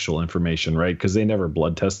it's factual information, right? Because they never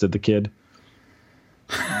blood tested the kid.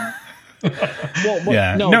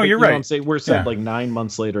 Yeah. No, you're right. I'm saying we're saying like 9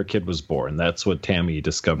 months later, a kid was born. That's what Tammy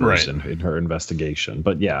discovers in her investigation.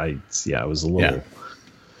 But yeah, it was a little. Yeah.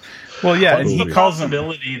 Well, yeah, and he the calls him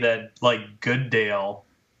possibility that like Gooddale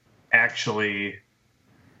actually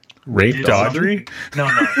raped Audrey. No,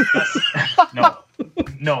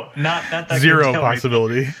 not that. Zero Gooddale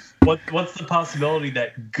possibility. What's the possibility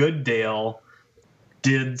that Gooddale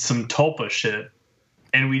did some tulpa shit?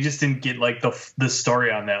 And we just didn't get like the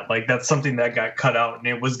story on that. Like that's something that got cut out, and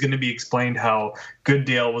it was going to be explained how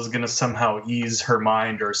Gooddale was going to somehow ease her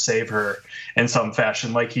mind or save her in some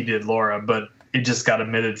fashion, like he did Laura. But it just got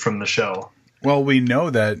omitted from the show. Well, we know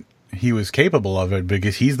that he was capable of it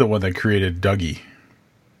because he's the one that created Dougie.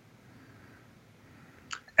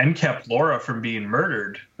 And kept Laura from being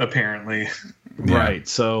murdered, apparently. Yeah. Right.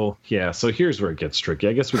 So here's where it gets tricky.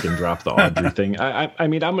 I guess we can drop the Audrey thing. I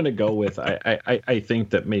mean, I'm going to go with, I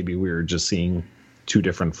think that maybe we were just seeing two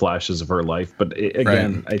different flashes of her life. But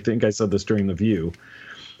again, right. I think I said this during the view.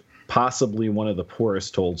 Possibly one of the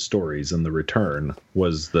poorest told stories in The Return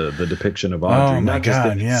was the depiction of Audrey. Oh my Not just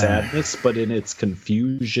God, in its sadness, but in its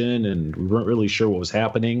confusion, and we weren't really sure what was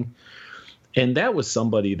happening. And that was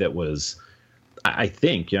somebody that was, I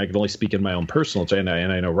think, I can only speak in my own personal, and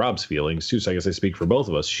I know Rob's feelings too, so I guess I speak for both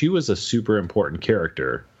of us. She was a super important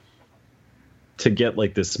character to get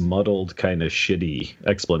like this muddled kind of shitty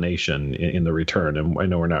explanation in The Return, and I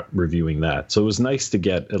know we're not reviewing that. So it was nice to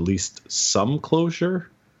get at least some closure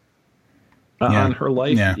on her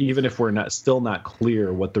life, even if we're still not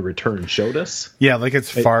clear what The Return showed us. Yeah, like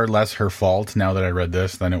it's far less her fault now that I read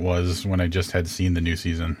this than it was when I just had seen the new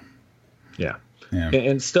season. Yeah.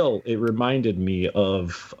 And still, it reminded me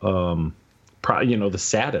of, the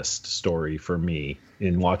saddest story for me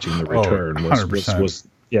in watching The Return was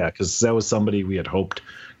because that was somebody we had hoped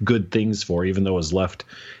good things for, even though it was left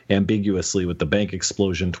ambiguously with the bank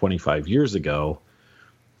explosion 25 years ago.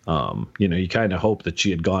 You kind of hope that she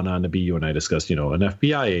had gone on to be, you and I discussed, an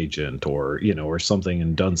FBI agent or something,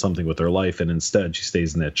 and done something with her life. And instead she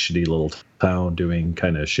stays in that shitty little town doing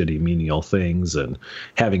kind of shitty menial things and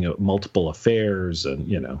having multiple affairs.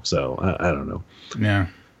 And, so I don't know. Yeah.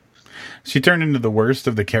 She turned into the worst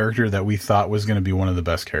of the character that we thought was going to be one of the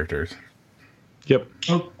best characters. Yep.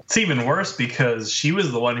 Well, it's even worse because she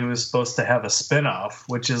was the one who was supposed to have a spinoff,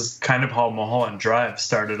 which is kind of how Mulholland Drive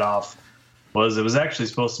started off. It was actually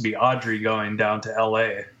supposed to be Audrey going down to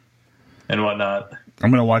LA and whatnot. I'm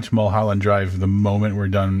going to watch Mulholland Drive the moment we're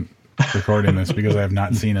done recording this because I have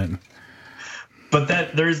not seen it. But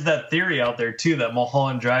there's that theory out there too that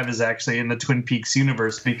Mulholland Drive is actually in the Twin Peaks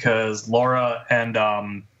universe because Laura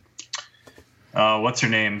and what's her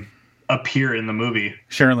name appear in the movie.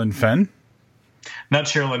 Sherilyn Fenn? Not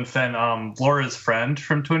Sherilyn Fenn. Laura's friend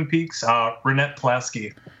from Twin Peaks, Renette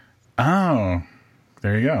Plasky. Oh,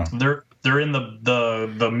 there you go. They're in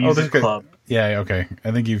the music club. Yeah, okay.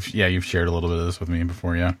 I think you've shared a little bit of this with me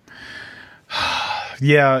before, yeah.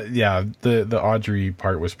 yeah. The Audrey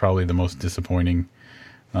part was probably the most disappointing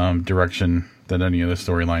direction that any of the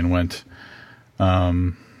storyline went.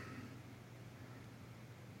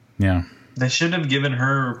 Yeah. They should have given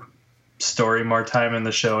her story more time in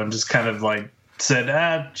the show and just kind of like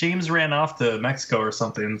said, James ran off to Mexico or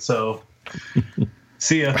something, so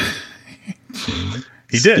see ya.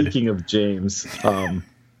 He did. Speaking of James,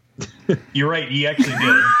 you're right, he actually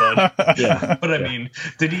did, but yeah. But I mean,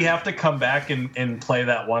 did he have to come back and play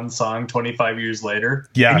that one song 25 years later?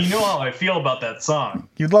 Yeah. And you know how I feel about that song.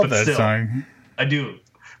 You love that song. I do,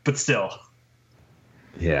 but still.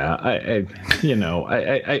 Yeah, I don't know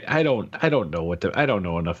I don't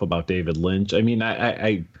know enough about David Lynch. I mean,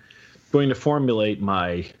 I going to formulate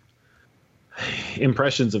my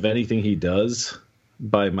impressions of anything he does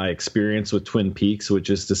by my experience with Twin Peaks, which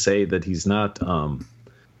is to say that he's not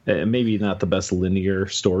maybe not the best linear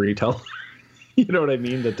storyteller. You know what I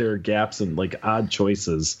mean? That there are gaps and like odd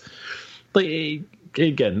choices. Like,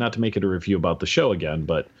 again, not to make it a review about the show again,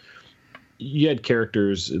 but you had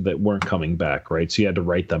characters that weren't coming back, right? So you had to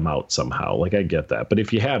write them out somehow. Like, I get that. But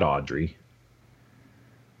if you had Audrey,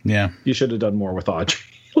 yeah, you should have done more with Audrey.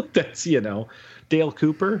 That's, Dale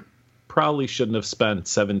Cooper probably shouldn't have spent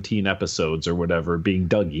 17 episodes or whatever being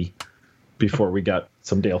Dougie before we got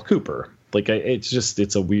some Dale Cooper. Like,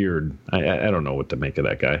 it's a weird, I don't know what to make of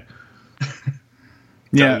that guy.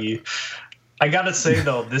 Yeah. Dougie. I gotta say,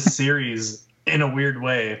 though, this series, in a weird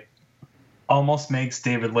way, almost makes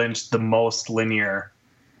David Lynch the most linear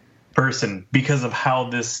person because of how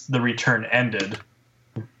the return ended.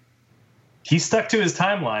 He stuck to his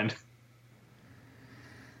timeline.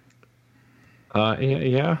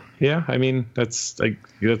 Yeah. I mean, that's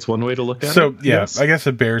one way to look at it. So, yeah, yes. I guess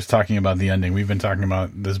it bears talking about the ending. We've been talking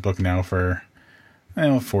about this book now for,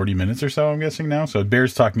 40 minutes or so, I'm guessing now. So it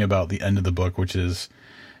bears talking about the end of the book, which is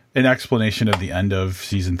an explanation of the end of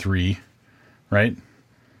season 3, right?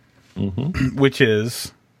 Mm-hmm. Which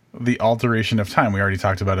is the alteration of time. We already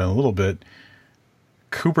talked about it a little bit.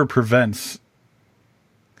 Cooper prevents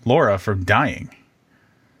Laura from dying.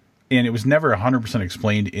 And it was never 100%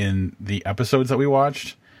 explained in the episodes that we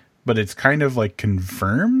watched, but it's kind of like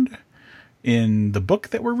confirmed in the book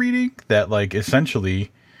that we're reading that, like,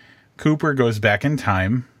 essentially Cooper goes back in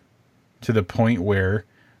time to the point where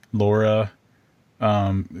Laura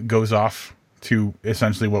goes off to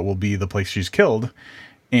essentially what will be the place she's killed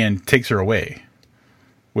and takes her away,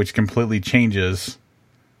 which completely changes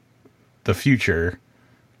the future.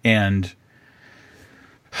 And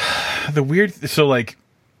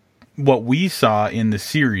what we saw in the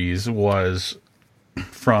series was,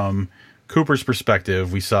 from Cooper's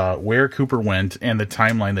perspective, we saw where Cooper went and the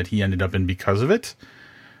timeline that he ended up in because of it.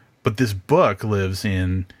 But this book lives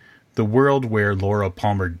in the world where Laura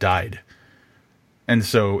Palmer died. And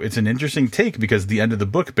so it's an interesting take because the end of the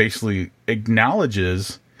book basically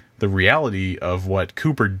acknowledges the reality of what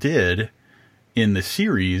Cooper did in the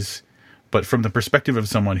series, but from the perspective of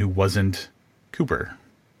someone who wasn't Cooper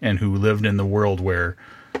and who lived in the world where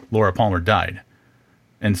Laura Palmer died.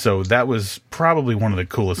 And so that was probably one of the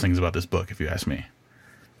coolest things about this book, if you ask me.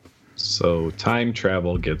 So time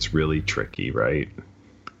travel gets really tricky, right?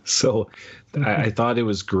 So I thought it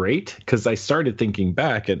was great because I started thinking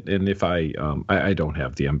back, and if I don't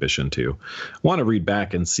have the ambition to want to read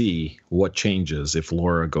back and see what changes if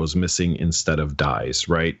Laura goes missing instead of dies,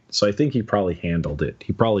 right? So I think he probably handled it.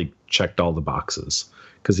 He probably checked all the boxes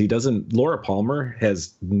because Laura Palmer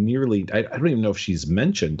has nearly, I don't even know if she's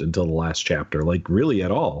mentioned until the last chapter, like really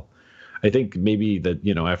at all. I think maybe that,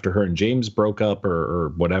 after her and James broke up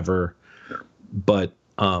or whatever, but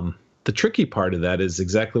the tricky part of that is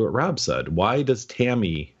exactly what Rob said. Why does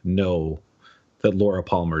Tammy know that Laura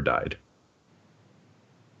Palmer died?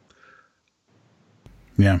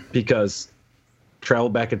 Yeah. Because travel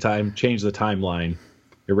back in time, change the timeline,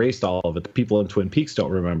 erased all of it. The people in Twin Peaks don't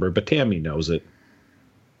remember, but Tammy knows it.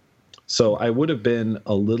 So I would have been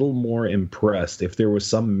a little more impressed if there was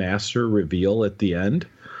some master reveal at the end,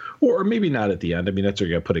 or maybe not at the end. I mean, that's where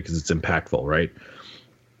you got to put it because it's impactful, right?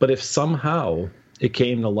 But if somehow it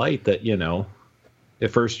came to light that,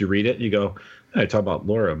 at first you read it and you go, I talk about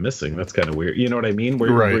Laura missing. That's kind of weird. You know what I mean?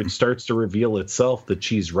 Where it starts to reveal itself that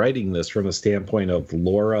she's writing this from the standpoint of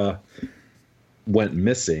Laura went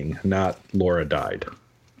missing, not Laura died.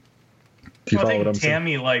 Do you follow what I'm saying?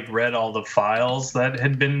 Tammy read all the files that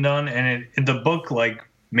had been done, and the book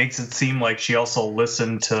makes it seem like she also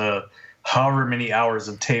listened to however many hours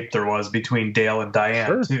of tape there was between Dale and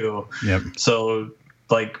Diane too. Yep. So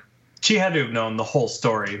she had to have known the whole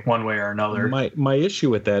story one way or another. My issue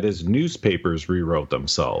with that is newspapers rewrote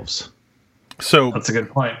themselves. So that's a good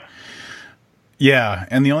point. Yeah,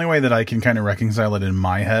 and the only way that I can kind of reconcile it in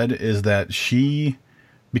my head is that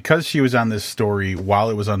because she was on this story while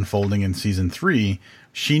it was unfolding in season 3,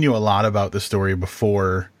 she knew a lot about the story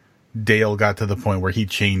before Dale got to the point where he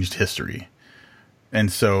changed history.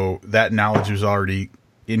 And so that knowledge was already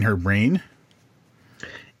in her brain.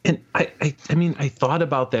 And I mean, I thought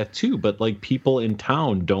about that too, but people in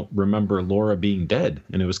town don't remember Laura being dead,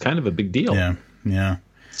 and it was kind of a big deal. Yeah.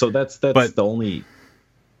 So that's the only.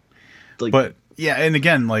 But yeah, and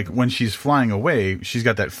again, when she's flying away, she's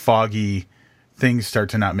got that foggy things start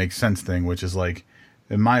to not make sense thing, which is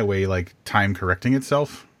in my way, time correcting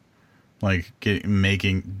itself,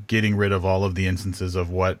 getting rid of all of the instances of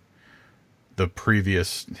what the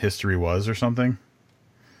previous history was or something.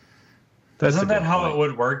 Isn't that how it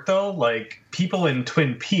would work, though? People in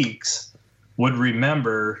Twin Peaks would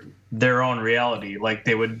remember their own reality.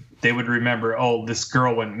 They would remember, oh, this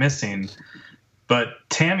girl went missing. But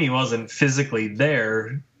Tammy wasn't physically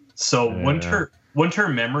there. So wouldn't her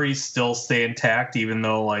memories still stay intact, even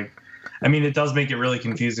though, it does make it really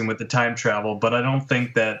confusing with the time travel. But I don't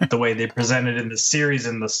think that the way they present it in the series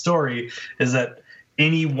and the story is that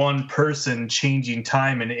any one person changing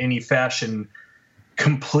time in any fashion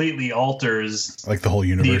completely alters the whole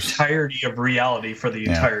universe, the entirety of reality for the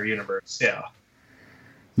entire universe.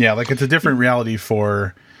 Yeah, it's a different reality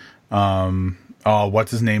for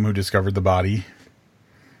what's his name who discovered the body,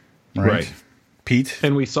 right? Pete.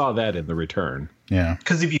 And we saw that in The Return. Yeah,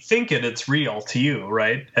 because if you think it's real to you,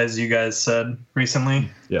 right, as you guys said recently.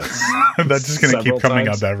 Yes. That's just gonna keep coming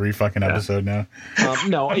up every fucking episode now.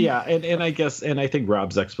 No, yeah, and I guess, and I think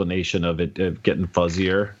Rob's explanation of it getting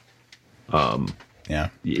fuzzier. Yeah,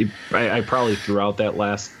 I probably threw out that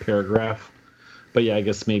last paragraph, but yeah, I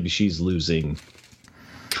guess maybe she's losing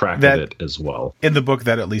track of it as well. In the book,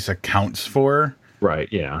 that at least accounts for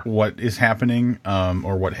what is happening,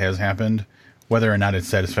 or what has happened. Whether or not it's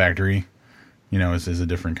satisfactory, is a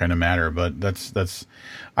different kind of matter. But that's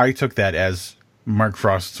I took that as Mark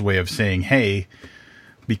Frost's way of saying, hey,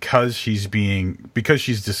 because she's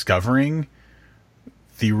discovering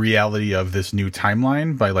the reality of this new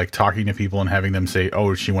timeline by talking to people and having them say,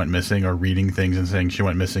 oh, she went missing, or reading things and saying she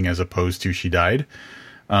went missing as opposed to she died,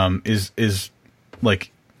 is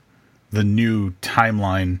the new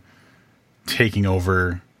timeline taking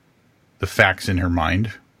over the facts in her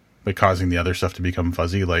mind by causing the other stuff to become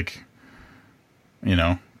fuzzy,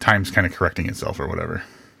 time's kind of correcting itself or whatever.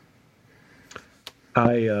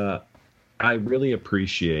 I really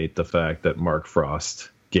appreciate the fact that Mark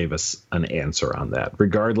Frost gave us an answer on that,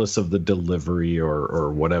 regardless of the delivery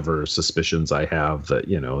or whatever suspicions I have that,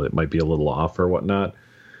 it might be a little off or whatnot.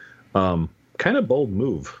 Kind of bold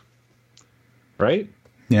move, right?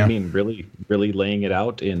 Yeah. I mean, really, really laying it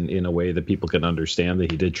out in a way that people can understand that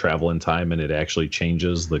he did travel in time and it actually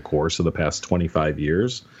changes the course of the past 25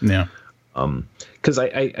 years. Yeah. Because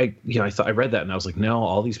I read that and I was like, no,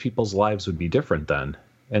 all these people's lives would be different then.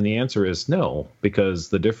 And the answer is no, because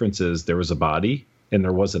the difference is there was a body and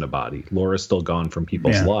there wasn't a body. Laura's still gone from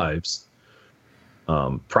people's lives.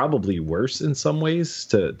 Probably worse in some ways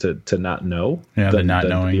to not know. Yeah, than not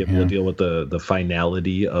knowing. To be able to deal with the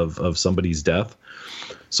finality of somebody's death.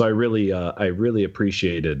 So I really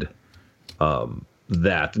appreciated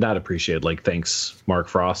that. Not appreciated, thanks Mark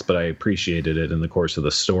Frost, but I appreciated it in the course of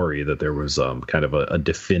the story that there was kind of a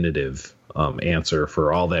definitive answer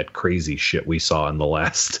for all that crazy shit we saw in the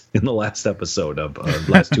last episode of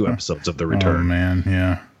last two episodes of The Return. Oh man,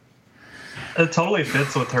 yeah. It totally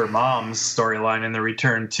fits with her mom's storyline in The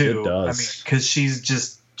Return too. It does. I mean, because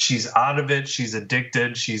she's out of it. She's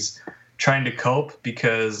addicted. She's trying to cope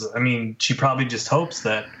because, she probably just hopes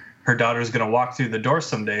that her daughter's going to walk through the door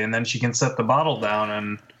someday and then she can set the bottle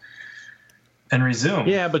down and resume.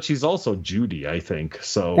 Yeah, but she's also Judy, I think.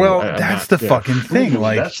 So that's the fucking thing.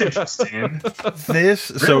 That's interesting.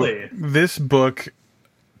 This book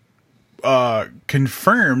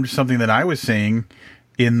confirmed something that I was saying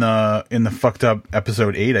in the fucked up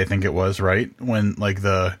episode 8, I think it was, right? When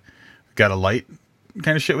the got a light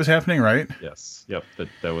kind of shit was happening, right? Yes. Yep.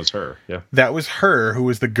 That was her. Yeah. That was her who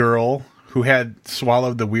was the girl who had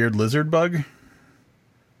swallowed the weird lizard bug.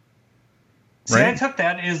 See, I right? took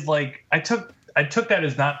that as like I took that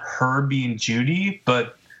as not her being Judy,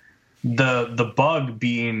 but the bug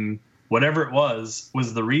being whatever it was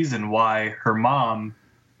the reason why her mom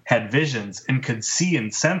had visions and could see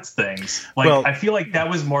and sense things. Like, Well- I feel like that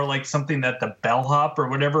was more like something that the bellhop or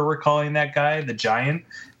whatever we're calling that guy, the giant,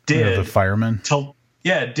 did The fireman.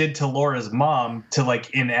 did to Laura's mom to like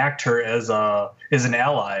enact her as an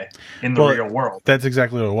ally in the real world. That's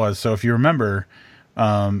exactly what it was. So if you remember,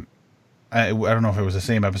 I don't know if it was the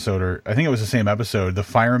same episode or I think it was the same episode. The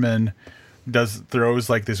fireman throws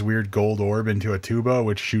like this weird gold orb into a tuba,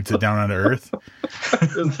 which shoots it down onto Earth.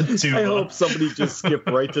 I hope somebody just skipped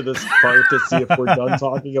right to this part to see if we're done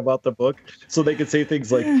talking about the book, so they could say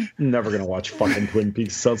things like, "Never gonna watch fucking Twin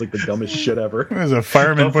Peaks. Sounds like the dumbest shit ever." There's a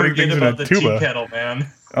fireman Don't putting forget things in a about the tuba. tea kettle, man.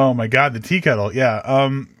 Oh my god, the tea kettle. Yeah.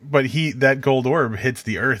 But that gold orb hits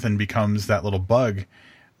the Earth and becomes that little bug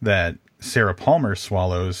that Sarah Palmer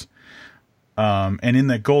swallows. And in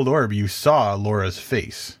that gold orb, you saw Laura's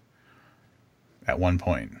face at one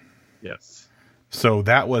point. Yes. So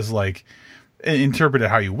that was like, interpret it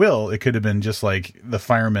how you will. It could have been just like the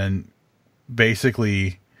fireman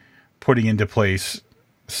basically putting into place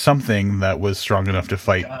something that was strong enough to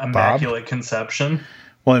fight Bob. Immaculate Conception.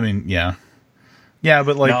 Well, I mean, yeah,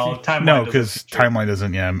 but like, No, because timeline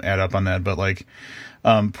doesn't add up on that. But like,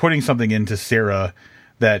 putting something into Sarah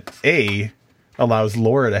that A, allows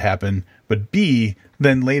Laura to happen, but B,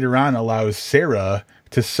 then later on allows Sarah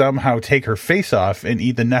to somehow take her face off and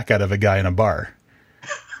eat the neck out of a guy in a bar.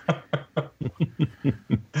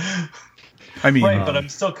 I mean, Right, but I'm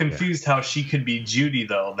still confused how she could be Judy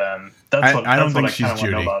though. Then I don't think I she's kinda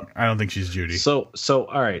wanna know Judy. about. I don't think she's Judy. So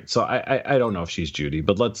all right. So I don't know if she's Judy,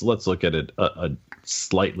 but let's look at it a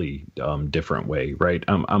slightly different way, right?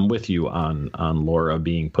 I'm with you on Laura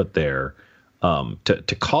being put there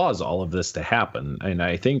to cause all of this to happen, and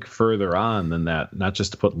I think further on than that, not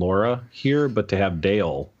just to put Laura here, but to have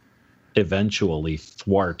Dale eventually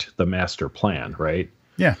thwart the master plan, right?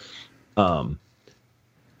 Yeah.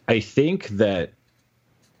 I think that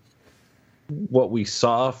what we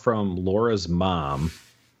saw from Laura's mom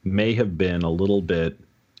may have been a little bit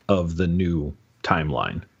of the new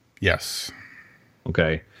timeline. Yes.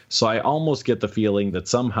 Okay. So I almost get the feeling that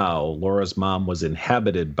somehow Laura's mom was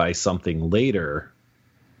inhabited by something later.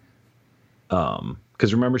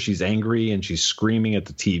 Because remember, she's angry and she's screaming at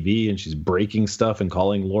the TV and she's breaking stuff and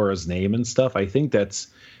calling Laura's name and stuff. I think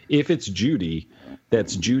if it's Judy,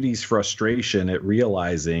 that's Judy's frustration at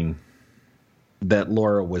realizing that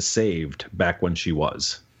Laura was saved back when she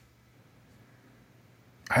was.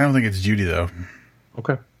 I don't think it's Judy though.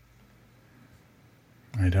 Okay.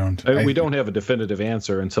 I don't. We don't have a definitive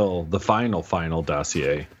answer until the final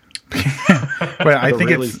dossier. But I think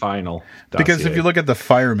really it's final because dossier. if you look at the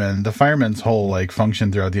fireman's whole like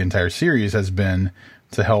function throughout the entire series has been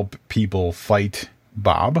to help people fight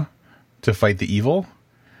Bob, to fight the evil,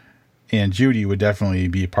 and Judy would definitely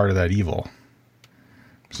be part of that evil.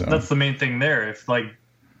 So That's the main thing there.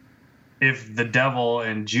 If the devil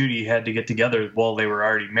and Judy had to get together, well, they were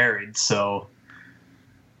already married, so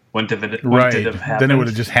wouldn't it have happened? Then it would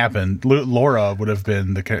have just happened. Laura would have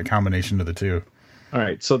been the combination of the two. All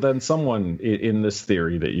right, so then someone in this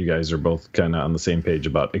theory that you guys are both kind of on the same page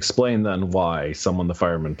about, explain then why someone the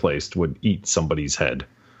fireman placed would eat somebody's head.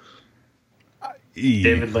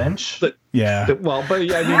 David Lynch? Yeah. Well, but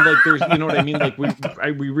yeah, I mean, like, there's, you know what I mean? Like,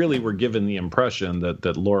 we really were given the impression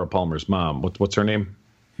that Laura Palmer's mom, what's her name?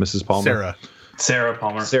 Mrs. Palmer? Sarah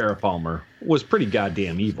Palmer. Sarah Palmer was pretty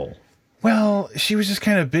goddamn evil. Well, she was just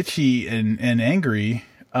kind of bitchy and angry.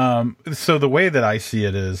 So the way that I see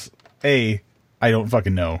it is, A, I don't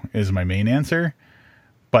fucking know is my main answer.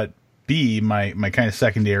 But B, my kind of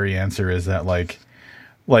secondary answer is that like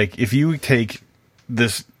if you take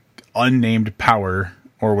this unnamed power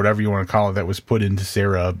or whatever you want to call it that was put into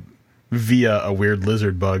Sarah via a weird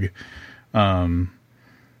lizard bug, and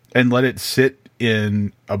let it sit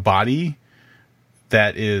in a body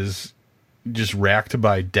that is just racked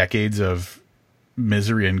by decades of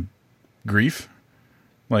misery and grief,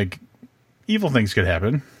 like evil things could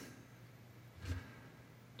happen.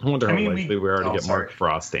 I wonder how I mean, likely we are to get sorry. Mark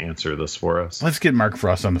Frost to answer this for us. Let's get Mark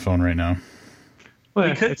Frost on the phone right now.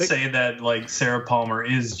 We could say that like Sarah Palmer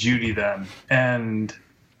is Judy then. And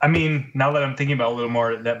I mean, now that I'm thinking about it a little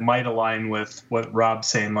more, that might align with what Rob's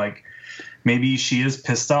saying. Like maybe she is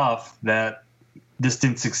pissed off that this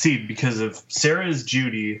didn't succeed, because if Sarah is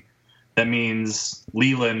Judy, that means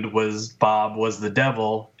Leland Bob was the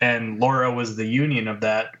devil and Laura was the union of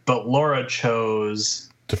that. But Laura chose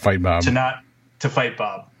To fight Bob. to fight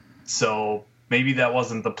Bob. So maybe that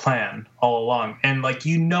wasn't the plan all along. And like,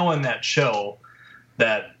 in that show,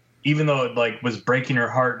 that even though it like was breaking her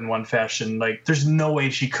heart in one fashion, like there's no way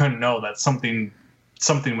she couldn't know that something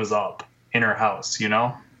was up in her house, you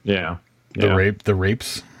know? Yeah. The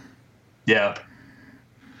rapes. Yeah.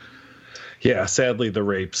 Yeah, sadly the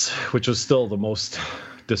rapes, which was still the most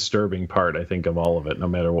disturbing part, I think, of all of it, no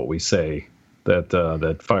matter what we say.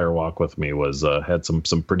 That Fire Walk with Me was had some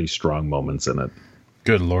pretty strong moments in it.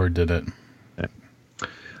 Good Lord, did it.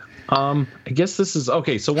 I guess this is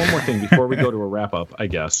okay. So one more thing before we go to a wrap up, I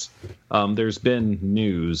guess. There's been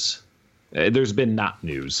news. There's been not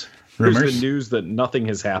news. Rumors? There's been news that nothing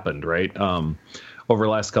has happened, right? Over the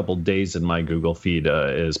last couple of days in my Google feed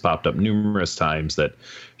has popped up numerous times that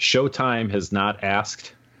Showtime has not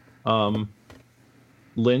asked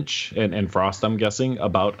Lynch and Frost, I'm guessing,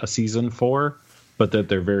 about a season 4, but that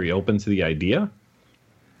they're very open to the idea.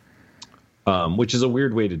 Which is a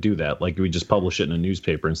weird way to do that. Like, we just publish it in a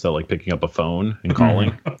newspaper instead of like picking up a phone and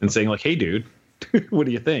calling and saying like, "Hey, dude, what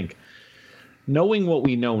do you think?" Knowing what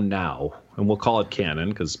we know now, and we'll call it canon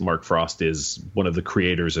because Mark Frost is one of the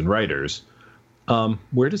creators and writers.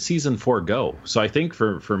 Where does season 4 go? So I think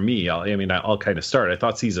for me, I'll kind of start. I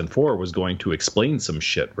thought season 4 was going to explain some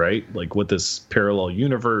shit, right? Like what this parallel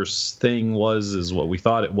universe thing is what we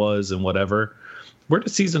thought it was, and whatever. Where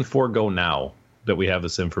does season 4 go now that we have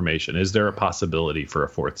this information? Is there a possibility for a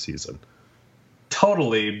 4th season?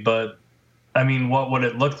 Totally, but I mean, what would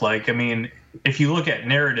it look like? I mean, if you look at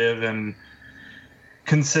narrative and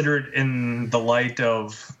consider it in the light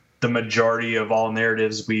of the majority of all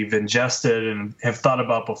narratives we've ingested and have thought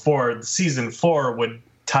about before, season 4 would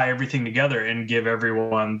tie everything together and give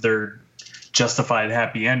everyone their justified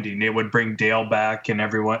happy ending. It would bring Dale back and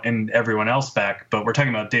everyone else back, but we're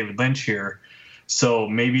talking about David Lynch here. So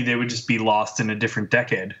maybe they would just be lost in a different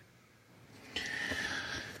decade.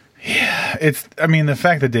 Yeah, the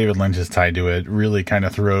fact that David Lynch is tied to it really kind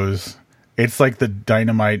of throws, it's like the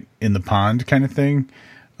dynamite in the pond kind of thing.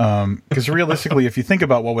 Because realistically, if you think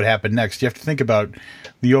about what would happen next, you have to think about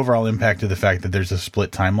the overall impact of the fact that there's a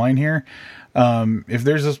split timeline here. If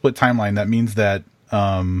there's a split timeline, that means that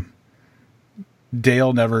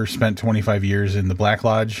Dale never spent 25 years in the Black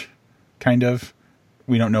Lodge, kind of.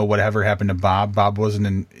 We don't know whatever happened to Bob. Bob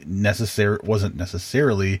wasn't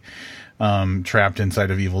necessarily trapped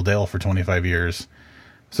inside of Evil Dale for 25 years.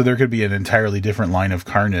 So there could be an entirely different line of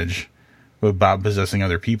carnage with Bob possessing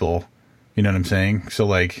other people. You know what I'm saying? So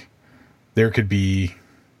like, there could be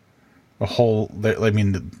a whole.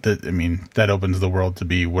 That opens the world to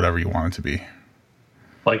be whatever you want it to be.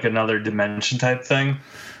 Like another dimension type thing.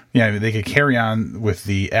 Yeah, they could carry on with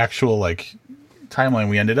the actual like timeline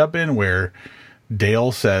we ended up in, where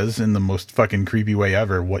Dale says in the most fucking creepy way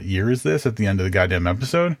ever, "What year is this?" at the end of the goddamn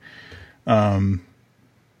episode. The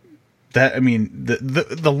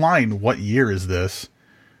line, "What year is this?"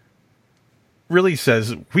 really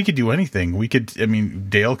says we could do anything.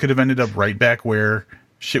 Dale could have ended up right back where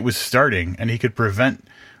shit was starting, and he could prevent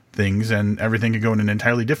things, and everything could go in an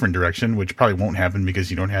entirely different direction, which probably won't happen because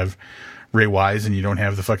you don't have Ray Wise and you don't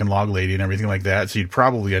have the fucking log lady and everything like that. So you'd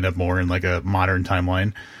probably end up more in like a modern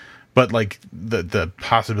timeline. But like the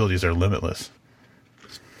possibilities are limitless.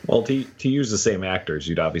 Well, to use the same actors,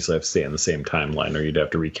 you'd obviously have to stay in the same timeline, or you'd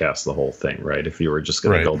have to recast the whole thing, right? If you were just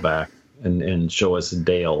going to go back and show us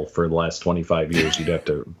Dale for the last 25 years, you'd have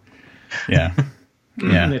to. Yeah.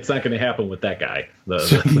 Yeah. It's not going to happen with that guy.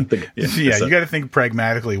 You got to think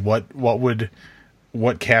pragmatically.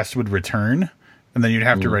 What cast would return, and then you'd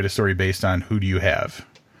have to write a story based on who do you have.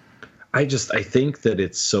 I think that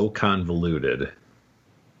it's so convoluted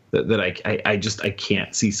that I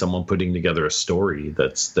can't see someone putting together a story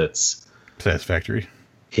that's satisfactory.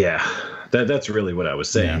 Yeah, that's really what I was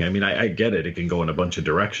saying. Yeah. I mean, I get it. It can go in a bunch of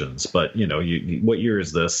directions, but what year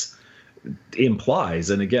is this? Implies,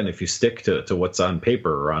 and again, if you stick to what's on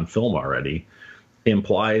paper or on film already,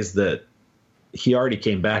 implies that he already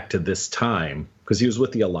came back to this time because he was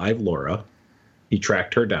with the alive Laura. He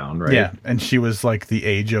tracked her down, right? Yeah, and she was like the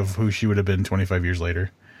age of who she would have been 25 years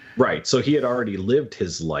later. Right, so he had already lived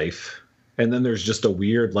his life, and then there's just a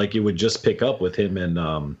weird, like, it would just pick up with him and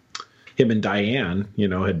Diane,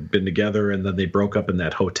 had been together, and then they broke up in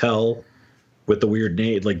that hotel with the weird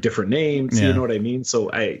name, like different names. Yeah. You know what I mean?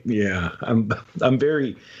 So I'm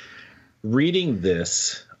very reading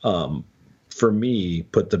this. For me,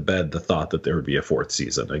 put to bed the thought that there would be a 4th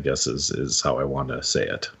season, I guess is how I want to say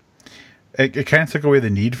it. It kind of took away the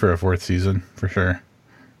need for a 4th season, for sure.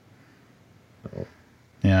 Oh.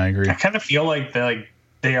 Yeah, I agree. I kind of feel like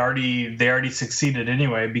they already succeeded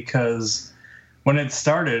anyway, because when it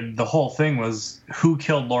started, the whole thing was who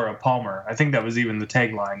killed Laura Palmer. I think that was even the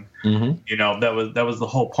tagline. Mm-hmm. That was the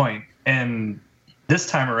whole point. And this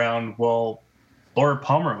time around, well, Laura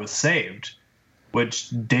Palmer was saved, which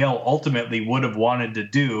Dale ultimately would have wanted to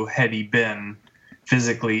do had he been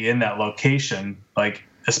physically in that location. Like,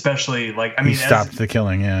 especially, like, I mean, he stopped the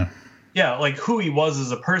killing, yeah. Yeah, like who he was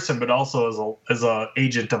as a person, but also as a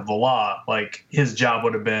agent of the law. Like, his job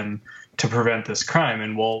would have been to prevent this crime.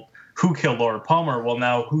 And, well, who killed Laura Palmer? Well,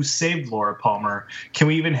 now who saved Laura Palmer? Can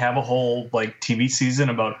we even have a whole, like, TV season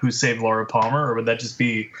about who saved Laura Palmer, or would that just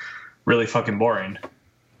be really fucking boring?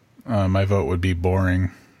 My vote would be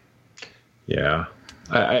boring. Yeah,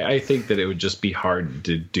 I think that it would just be hard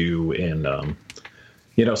to do in,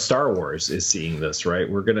 Star Wars is seeing this, right?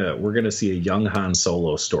 We're gonna see a young Han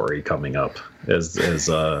Solo story coming up as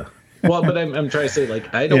well, but I'm trying to say,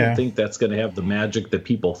 like, I don't think that's going to have the magic that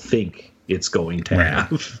people think it's going to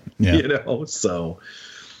have, so.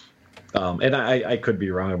 And I could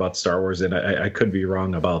be wrong about Star Wars, and I could be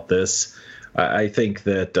wrong about this. I think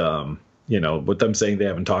that, with them saying they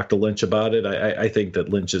haven't talked to Lynch about it, I think that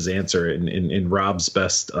Lynch's answer in Rob's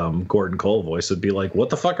best Gordon Cole voice would be like, what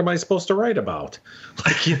the fuck am I supposed to write about?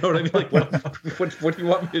 Like, you know what I mean? Like, what do you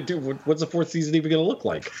want me to do? What's the fourth season even going to look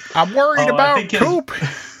like? I'm worried about Coop.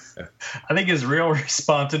 I think his real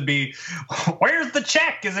response would be, where's the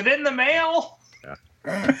check? Is it in the mail?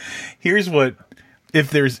 Yeah. Here's what,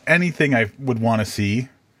 if there's anything I would want to see,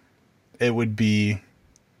 it would be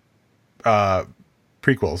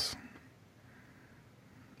prequels.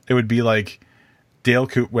 It would be like Dale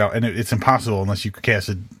Coop. Well, and it's impossible unless you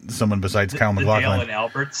casted someone besides Kyle MacLachlan. The Dale and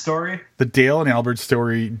Albert story? The Dale and Albert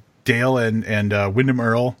story. Dale and Wyndham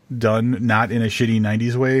Earl done not in a shitty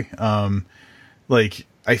 90s way. Like,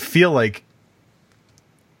 I feel like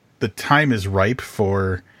the time is ripe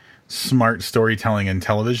for smart storytelling in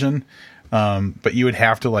television. But you would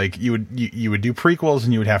have to, like, you would do prequels,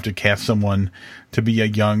 and you would have to cast someone to be a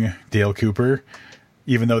young Dale Cooper,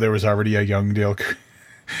 even though there was already a young Dale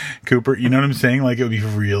Cooper. You know what I'm saying? Like, it would be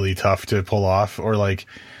really tough to pull off. Or like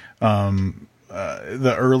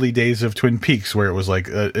the early days of Twin Peaks, where it was like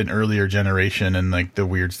an earlier generation and like the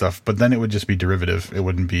weird stuff. But then it would just be derivative. It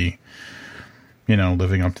wouldn't be,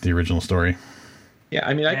 living up to the original story. Yeah,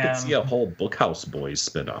 I mean, I could see a whole Bookhouse Boys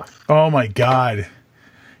spinoff. Oh my God.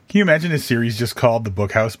 Can you imagine a series just called The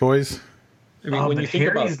Bookhouse Boys? I mean, when but you think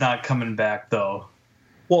Harry's not coming back, though.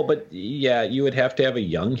 Well, but yeah, you would have to have a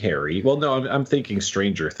young Harry. Well, no, I'm thinking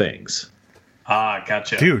Stranger Things. Ah,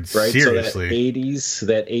 gotcha. Dude, right? seriously. So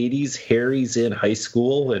that 80s Harry's in high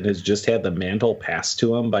school and has just had the mantle passed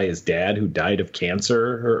to him by his dad, who died of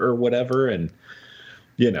cancer or whatever. And,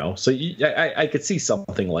 so I could see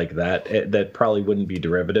something like that. That probably wouldn't be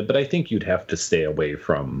derivative, but I think you'd have to stay away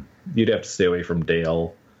from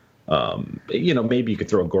Dale. Maybe you could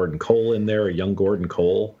throw Gordon Cole in there, a young Gordon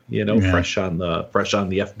Cole, fresh on the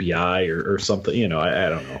FBI or something. I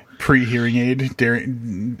don't know. Pre-hearing aid,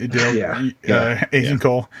 Agent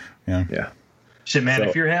Cole. Yeah. Shit, man,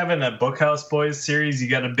 if you're having a Bookhouse Boys series, you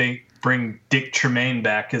got to bring Dick Tremaine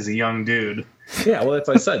back as a young dude. Yeah, well, that's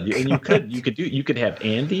what I said. And you could have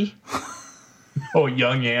Andy. Oh,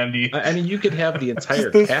 young Andy. I mean, you could have the entire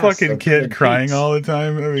this cast fucking kid crying all the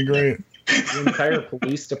time. That'd be great. The entire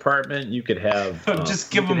police department. You could have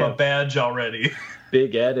just give them a badge already.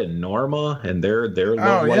 Big Ed and Norma and their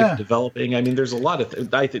love life developing. I mean, there's a lot of.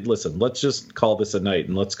 Listen, let's just call this a night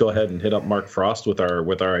and let's go ahead and hit up Mark Frost with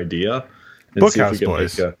our idea. And Bookhouse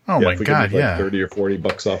Boys. My God, like $30 or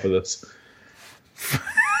 $40 off of this.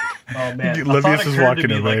 Oh man, Livius is walking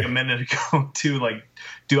away. Like a minute ago too. Like,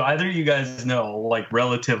 do either of you guys know, like,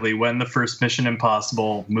 relatively when the first Mission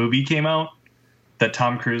Impossible movie came out that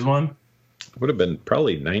Tom Cruise won? Would have been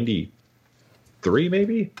probably 93,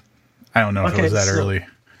 maybe. I don't know if it was that early.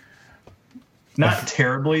 Not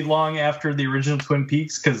terribly long after the original Twin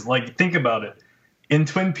Peaks, because, like, think about it. In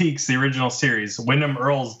Twin Peaks, the original series, Wyndham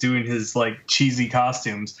Earle's doing his, like, cheesy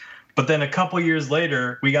costumes. But then a couple years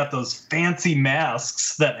later, we got those fancy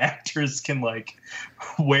masks that actors can, like,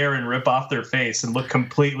 wear and rip off their face and look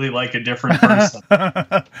completely like a different person.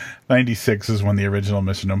 96 is when the original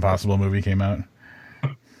Mission Impossible movie came out.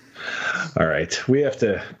 All right. We have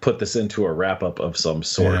to put this into a wrap-up of some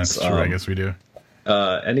sort. Yeah, that's true. I guess we do.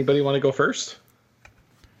 Anybody want to go first?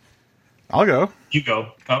 I'll go. You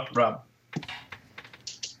go. Oh, Rob.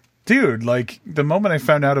 Dude, like, the moment I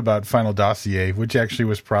found out about Final Dossier, which actually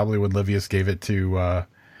was probably when Livius gave it to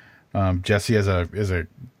Jesse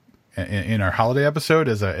in our holiday episode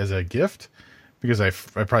as a gift, because I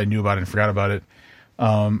probably knew about it and forgot about it.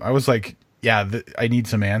 I was like, I need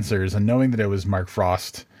some answers. And knowing that it was Mark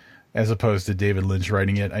Frost as opposed to David Lynch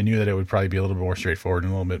writing it, I knew that it would probably be a little bit more straightforward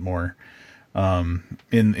and a little bit more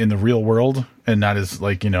in the real world and not as,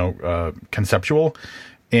 like, conceptual.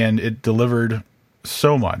 And it delivered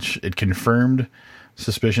so much. It confirmed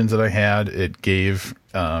suspicions that I had. It gave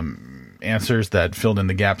answers that filled in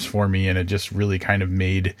the gaps for me, and it just really kind of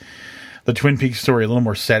made the Twin Peaks story a little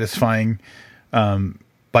more satisfying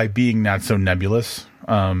by being not so nebulous.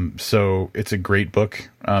 So it's a great book.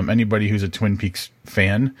 Anybody who's a Twin Peaks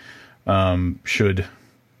fan should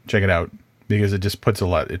check it out, because it just puts a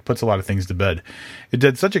lot of things to bed. It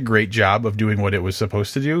did such a great job of doing what it was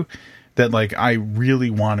supposed to do that, like, I really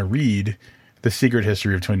want to read The Secret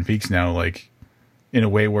History of Twin Peaks now, like, in a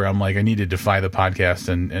way where I'm like, I need to defy the podcast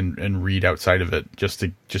and read outside of it just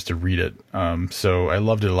to read it. So I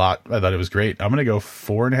loved it a lot. I thought it was great. I'm going to go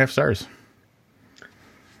 4.5 stars.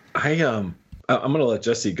 I'm going to let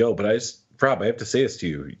Jesse go, but Rob, I have to say this to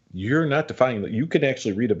you. You're not defying that. You can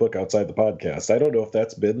actually read a book outside the podcast. I don't know if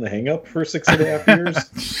that's been the hang up for 6.5 years.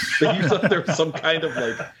 That you thought there was some kind of,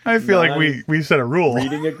 like, I feel like we set a rule.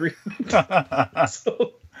 Reading agreement.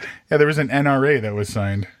 So, yeah, there was an NRA that was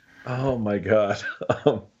signed. Oh my God.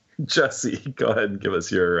 Jesse, go ahead and give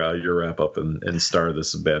us your wrap up and star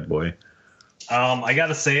this bad boy. I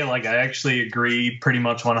gotta say, like, I actually agree pretty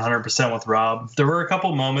much 100% with Rob. There were a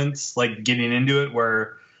couple moments, like, getting into it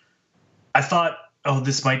where I thought, oh,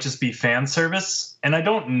 this might just be fan service. And I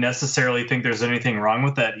don't necessarily think there's anything wrong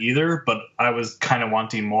with that either, but I was kind of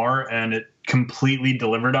wanting more, and it completely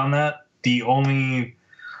delivered on that. The only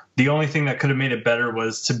thing that could have made it better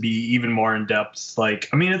was to be even more in depth. Like,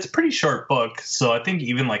 I mean, it's a pretty short book, so I think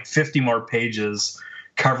even like 50 more pages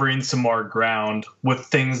covering some more ground with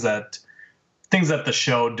things that the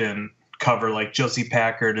show didn't cover, like Josie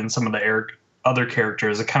Packard and some of the other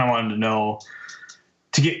characters. I kind of wanted to know,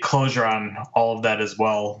 to get closure on all of that as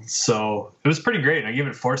well. So it was pretty great. I give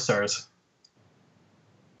it 4 stars.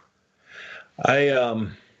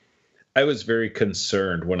 I was very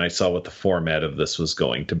concerned when I saw what the format of this was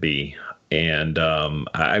going to be, and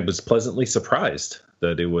I was pleasantly surprised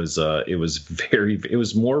that it was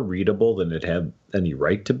more readable than it had any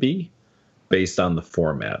right to be, based on the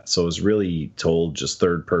format. So it was really told just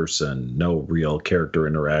third person, no real character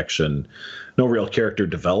interaction, no real character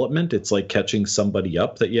development. It's like catching somebody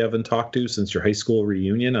up that you haven't talked to since your high school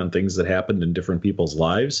reunion on things that happened in different people's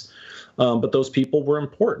lives. But those people were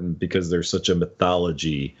important because there's such a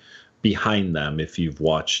mythology behind them if you've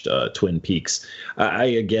watched Twin Peaks.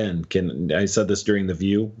 I said this during The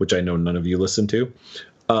View, which I know none of you listened to.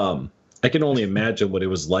 I can only imagine what it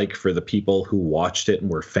was like for the people who watched it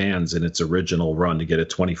and were fans in its original run to get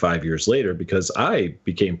it 25 years later, because I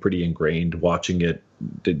became pretty ingrained watching it,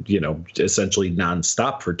 essentially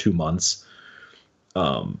nonstop for 2 months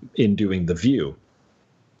in doing The View.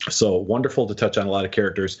 So wonderful to touch on a lot of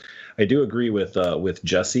characters. I do agree with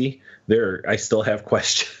Jesse. I still have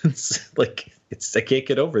questions. Like, I can't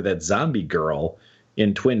get over that zombie girl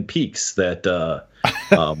in Twin Peaks. That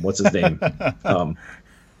what's his name?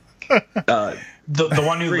 The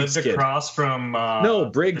one who lived kid. Across from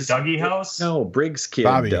Briggs, the Dougie house. No, Briggs' kid.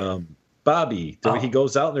 Bobby. He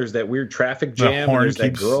goes out and there's that weird traffic jam. And there's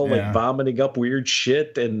that girl like vomiting up weird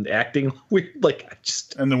shit and acting weird. Like,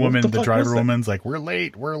 and the driver woman's like, we're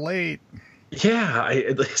late. Yeah.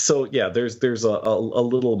 There's a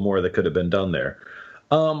little more that could have been done there.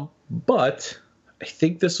 But I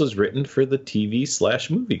think this was written for the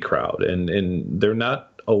TV/movie crowd, and they're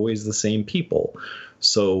not always the same people.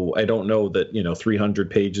 So I don't know that 300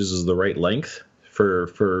 pages is the right length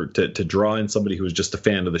to draw in somebody who is just a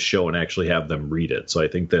fan of the show and actually have them read it. So I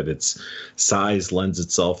think that its size lends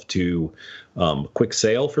itself to quick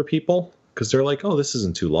sale for people, because they're like, oh, this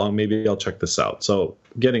isn't too long, maybe I'll check this out. So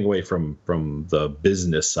getting away from the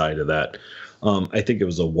business side of that, I think it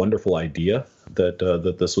was a wonderful idea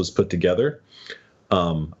that this was put together.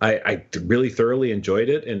 I really thoroughly enjoyed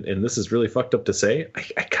it, and this is really fucked up to say.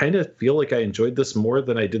 I kind of feel like I enjoyed this more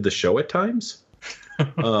than I did the show at times.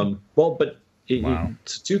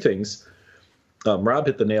 It's 2 things. Rob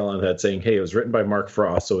hit the nail on the head saying, hey, it was written by Mark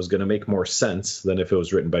Frost, so it was going to make more sense than if it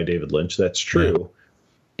was written by David Lynch. That's true.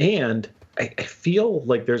 Yeah. And I feel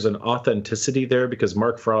like there's an authenticity there because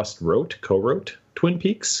Mark Frost co-wrote Twin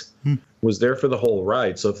Peaks, was there for the whole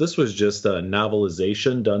ride. So if this was just a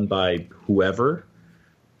novelization done by whoever,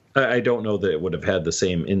 I don't know that it would have had the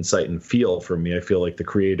same insight and feel for me. I feel like the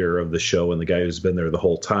creator of the show and the guy who's been there the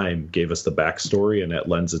whole time gave us the backstory, and that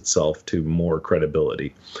lends itself to more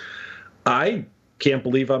credibility. I can't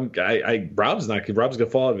believe Rob's gonna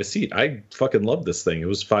fall out of his seat. I fucking love this thing. It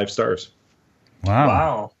was 5 stars.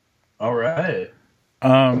 Wow. All right.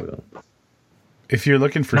 If you're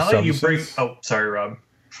looking for substance, sorry, Rob.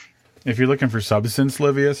 If you're looking for substance,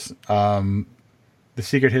 Livius, The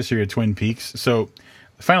Secret History of Twin Peaks. So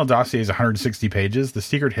the final dossier is 160 pages. The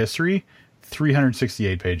Secret History,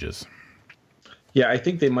 368 pages. Yeah, I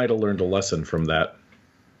think they might have learned a lesson from that.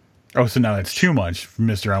 Oh, so now that's too much,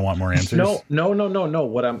 Mister. I want more answers. No.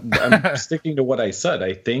 What I'm sticking to what I said.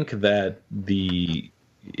 I think that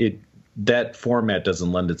that format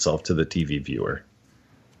doesn't lend itself to the TV viewer.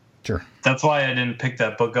 Sure. That's why I didn't pick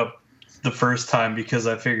that book up the first time, because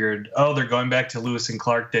I figured, oh, they're going back to Lewis and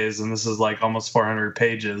Clark days, and this is like almost 400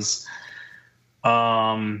 pages.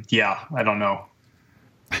 Yeah, I don't know.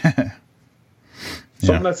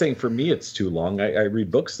 So I'm not saying for me it's too long. I read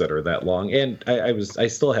books that are that long, and I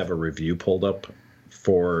still have a review pulled up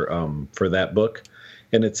for that book,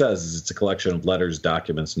 and it says it's a collection of letters,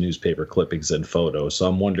 documents, newspaper clippings, and photos. So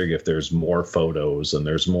I'm wondering if there's more photos and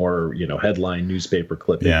there's more, headline newspaper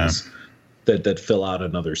clippings that fill out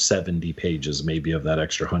another 70 pages, maybe, of that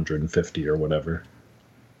extra 150 or whatever.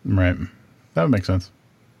 Right, that would make sense.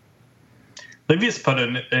 Livius put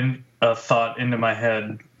a thought into my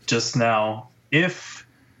head just now. If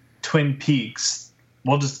Twin Peaks,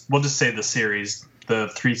 we'll just say the series, the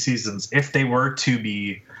 3 seasons, if they were to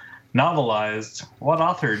be novelized, what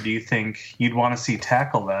author do you think you'd want to see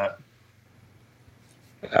tackle that?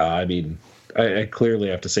 I mean, I clearly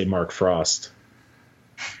have to say Mark Frost.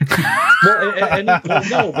 No,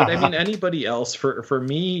 but I mean anybody else. For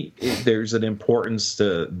me, there's an importance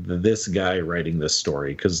to this guy writing this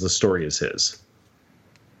story because the story is his.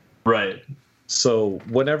 Right. So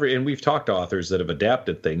whenever, and we've talked to authors that have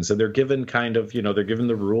adapted things, and they're given kind of, they're given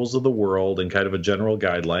the rules of the world and kind of a general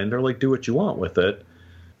guideline. They're like, do what you want with it.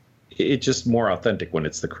 It's just more authentic when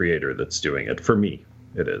it's the creator that's doing it. For me,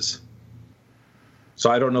 it is. So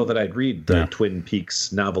I don't know that I'd read the Twin Peaks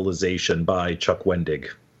novelization by Chuck Wendig.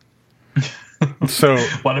 So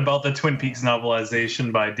what about the Twin Peaks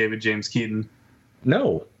novelization by David James Keaton?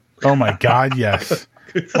 No. Oh my God, yes.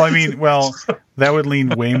 Well, that would lean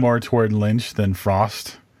way more toward Lynch than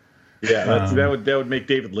Frost. Yeah, that would make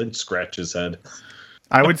David Lynch scratch his head.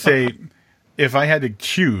 I would say if I had to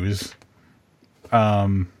choose,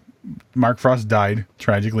 Mark Frost died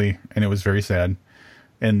tragically, and it was very sad.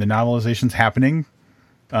 And the novelization's happening,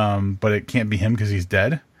 but it can't be him because he's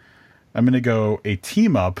dead. I'm going to go a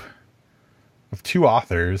team up of 2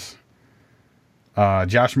 authors,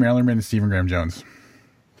 Josh Malerman and Stephen Graham Jones.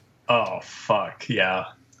 Oh, fuck, yeah.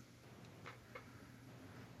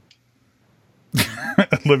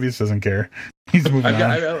 Livius doesn't care. He's moving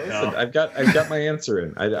on. I've got my answer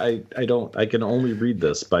in. I can only read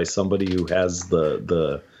this by somebody who has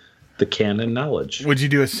the canon knowledge. Would you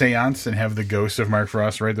do a seance and have the ghost of Mark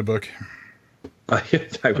Frost write the book? I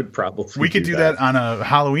would probably. We could do that on a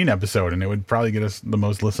Halloween episode, and it would probably get us the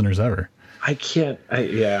most listeners ever. I can't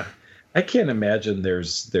imagine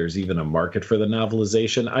there's even a market for the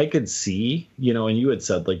novelization. I could see, and you had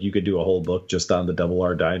said like you could do a whole book just on the Double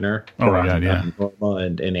R Diner. Oh my God, yeah. Norma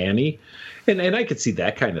and Annie. And I could see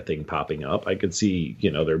that kind of thing popping up. I could see,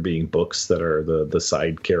 there being books that are the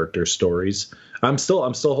side character stories. I'm still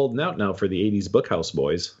holding out now for the 80s Bookhouse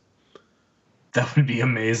Boys. That would be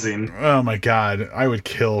amazing. Oh my God, I would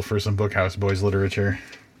kill for some Bookhouse Boys literature.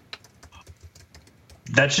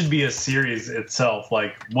 That should be a series itself.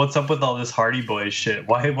 Like, what's up with all this Hardy Boys shit?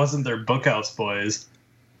 Why wasn't there Bookhouse Boys?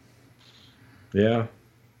 Yeah,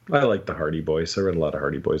 I like the Hardy Boys. I read a lot of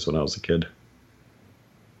Hardy Boys when I was a kid.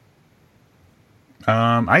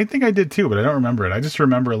 I think I did too, but I don't remember it. I just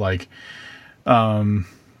remember like, the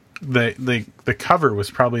cover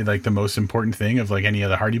was probably like the most important thing of like any of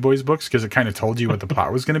the Hardy Boys books because it kind of told you what the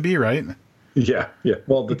plot was going to be, right? Yeah.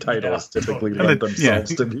 Well, the titles typically lend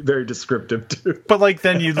themselves to be very descriptive too. But like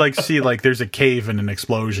then you'd like see like there's a cave and an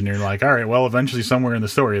explosion. You're like, all right, well, eventually somewhere in the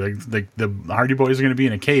story, like the Hardy Boys are going to be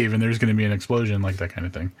in a cave and there's going to be an explosion, like that kind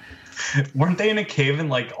of thing. Weren't they in a cave in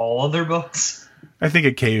like all of their books? I think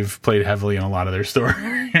a cave played heavily in a lot of their story.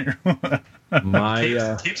 Caves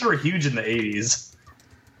were huge in the 80s.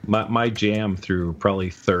 My jam through probably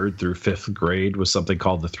 3rd through 5th grade was something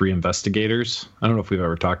called The Three Investigators. I don't know if we've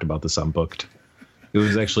ever talked about this on Booked. It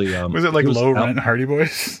was actually was it like low rent Hardy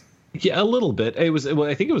Boys? Yeah, a little bit. I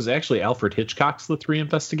think it was actually Alfred Hitchcock's The Three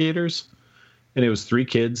Investigators, and it was 3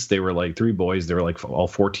 kids. They were like 3 boys. They were like all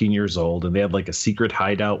 14 years old, and they had like a secret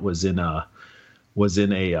hideout was in a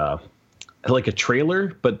like a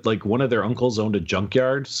trailer, but like one of their uncles owned a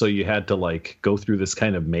junkyard, so you had to like go through this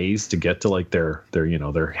kind of maze to get to like their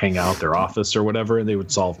hangout, their office or whatever, and they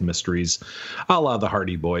would solve mysteries a la the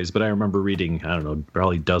Hardy Boys. But I remember reading, I don't know,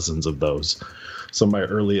 probably dozens of those. Some of my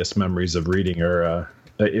earliest memories of reading are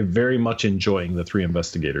very much enjoying the Three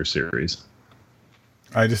Investigators series.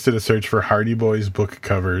 I just did a search for Hardy Boys book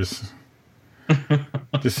covers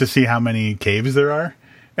just to see how many caves there are,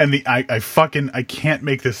 and I can't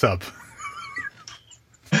make this up.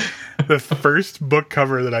 The first book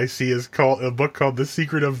cover that I see is called a book called The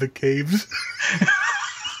Secret of the Caves.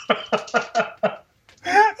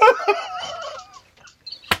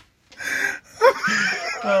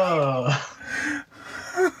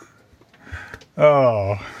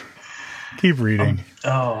 Oh. Keep reading.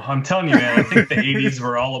 I'm telling you, man, I think the 80s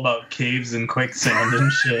were all about caves and quicksand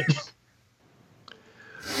and shit.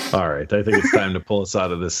 All right, I think it's time to pull us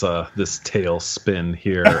out of this this tailspin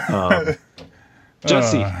here.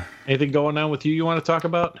 Jesse, anything going on with you want to talk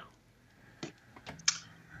about?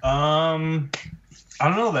 I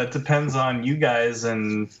don't know. That depends on you guys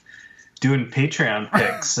and doing Patreon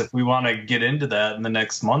picks. If we want to get into that in the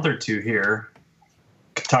next month or two here,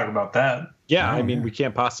 could talk about that. Yeah, I mean, we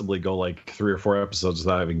can't possibly go like 3 or 4 episodes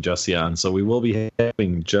without having Jesse on. So we will be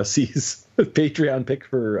having Jesse's Patreon pick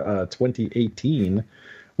for 2018,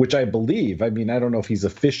 which I believe, I mean, I don't know if he's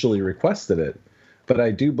officially requested it, but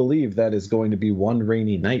I do believe that is going to be One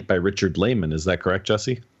Rainy Night by Richard Lehman. Is that correct,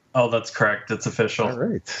 Jesse? Oh, that's correct. It's official. All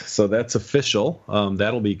right. So that's official.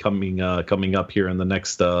 That'll be coming up here in the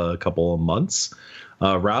next couple of months.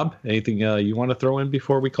 Rob, anything you want to throw in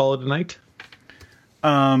before we call it a night?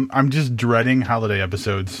 I'm just dreading holiday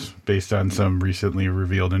episodes based on some recently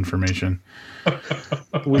revealed information.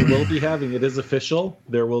 We will be having, it is official,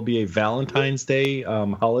 there will be a Valentine's Day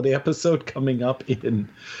holiday episode coming up in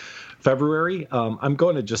February. I'm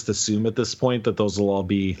going to just assume at this point that those will all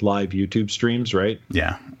be live YouTube streams, right?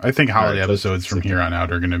 Yeah. I think holiday episodes from here on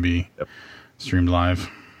out are going to be streamed live.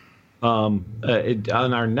 On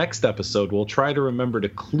our next episode, we'll try to remember to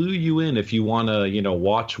clue you in if you want to,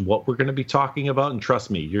 watch what we're going to be talking about. And trust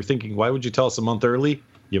me, you're thinking, why would you tell us a month early?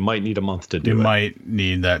 You might need a month to do it. You might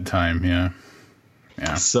need that time, yeah.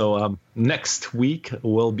 So next week,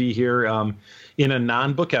 we'll be here in a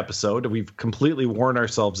non-book episode. We've completely worn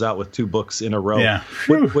ourselves out with 2 books in a row. Yeah.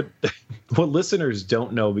 What listeners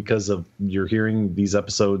don't know, because of you're hearing these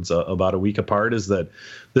episodes about a week apart, is that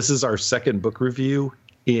this is our second book review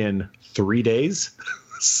in 3 days.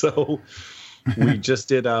 So we just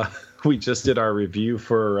did our review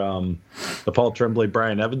for the Paul Tremblay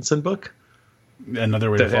Brian Evanson book, Another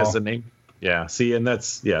Way to Fall. That has a name. Yeah, see, and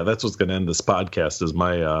that's what's going to end this podcast is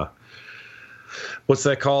my what's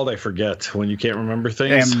that called? I forget when you can't remember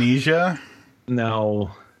things. Amnesia? No,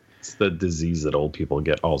 it's the disease that old people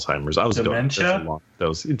get, Alzheimer's. I was dementia.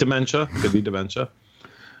 Dementia could be dementia.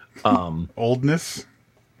 Oldness.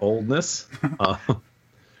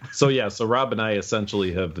 So Rob and I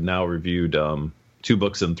essentially have now reviewed 2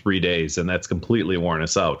 books in 3 days, and that's completely worn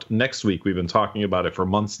us out. Next week, we've been talking about it for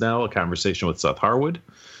months now, a conversation with Seth Harwood.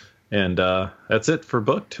 And that's it for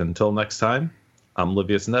Booked. Until next time, I'm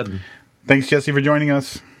Livius Nedden. Thanks, Jesse, for joining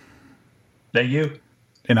us. Thank you.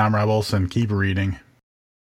 And I'm Rob Olson. Keep reading.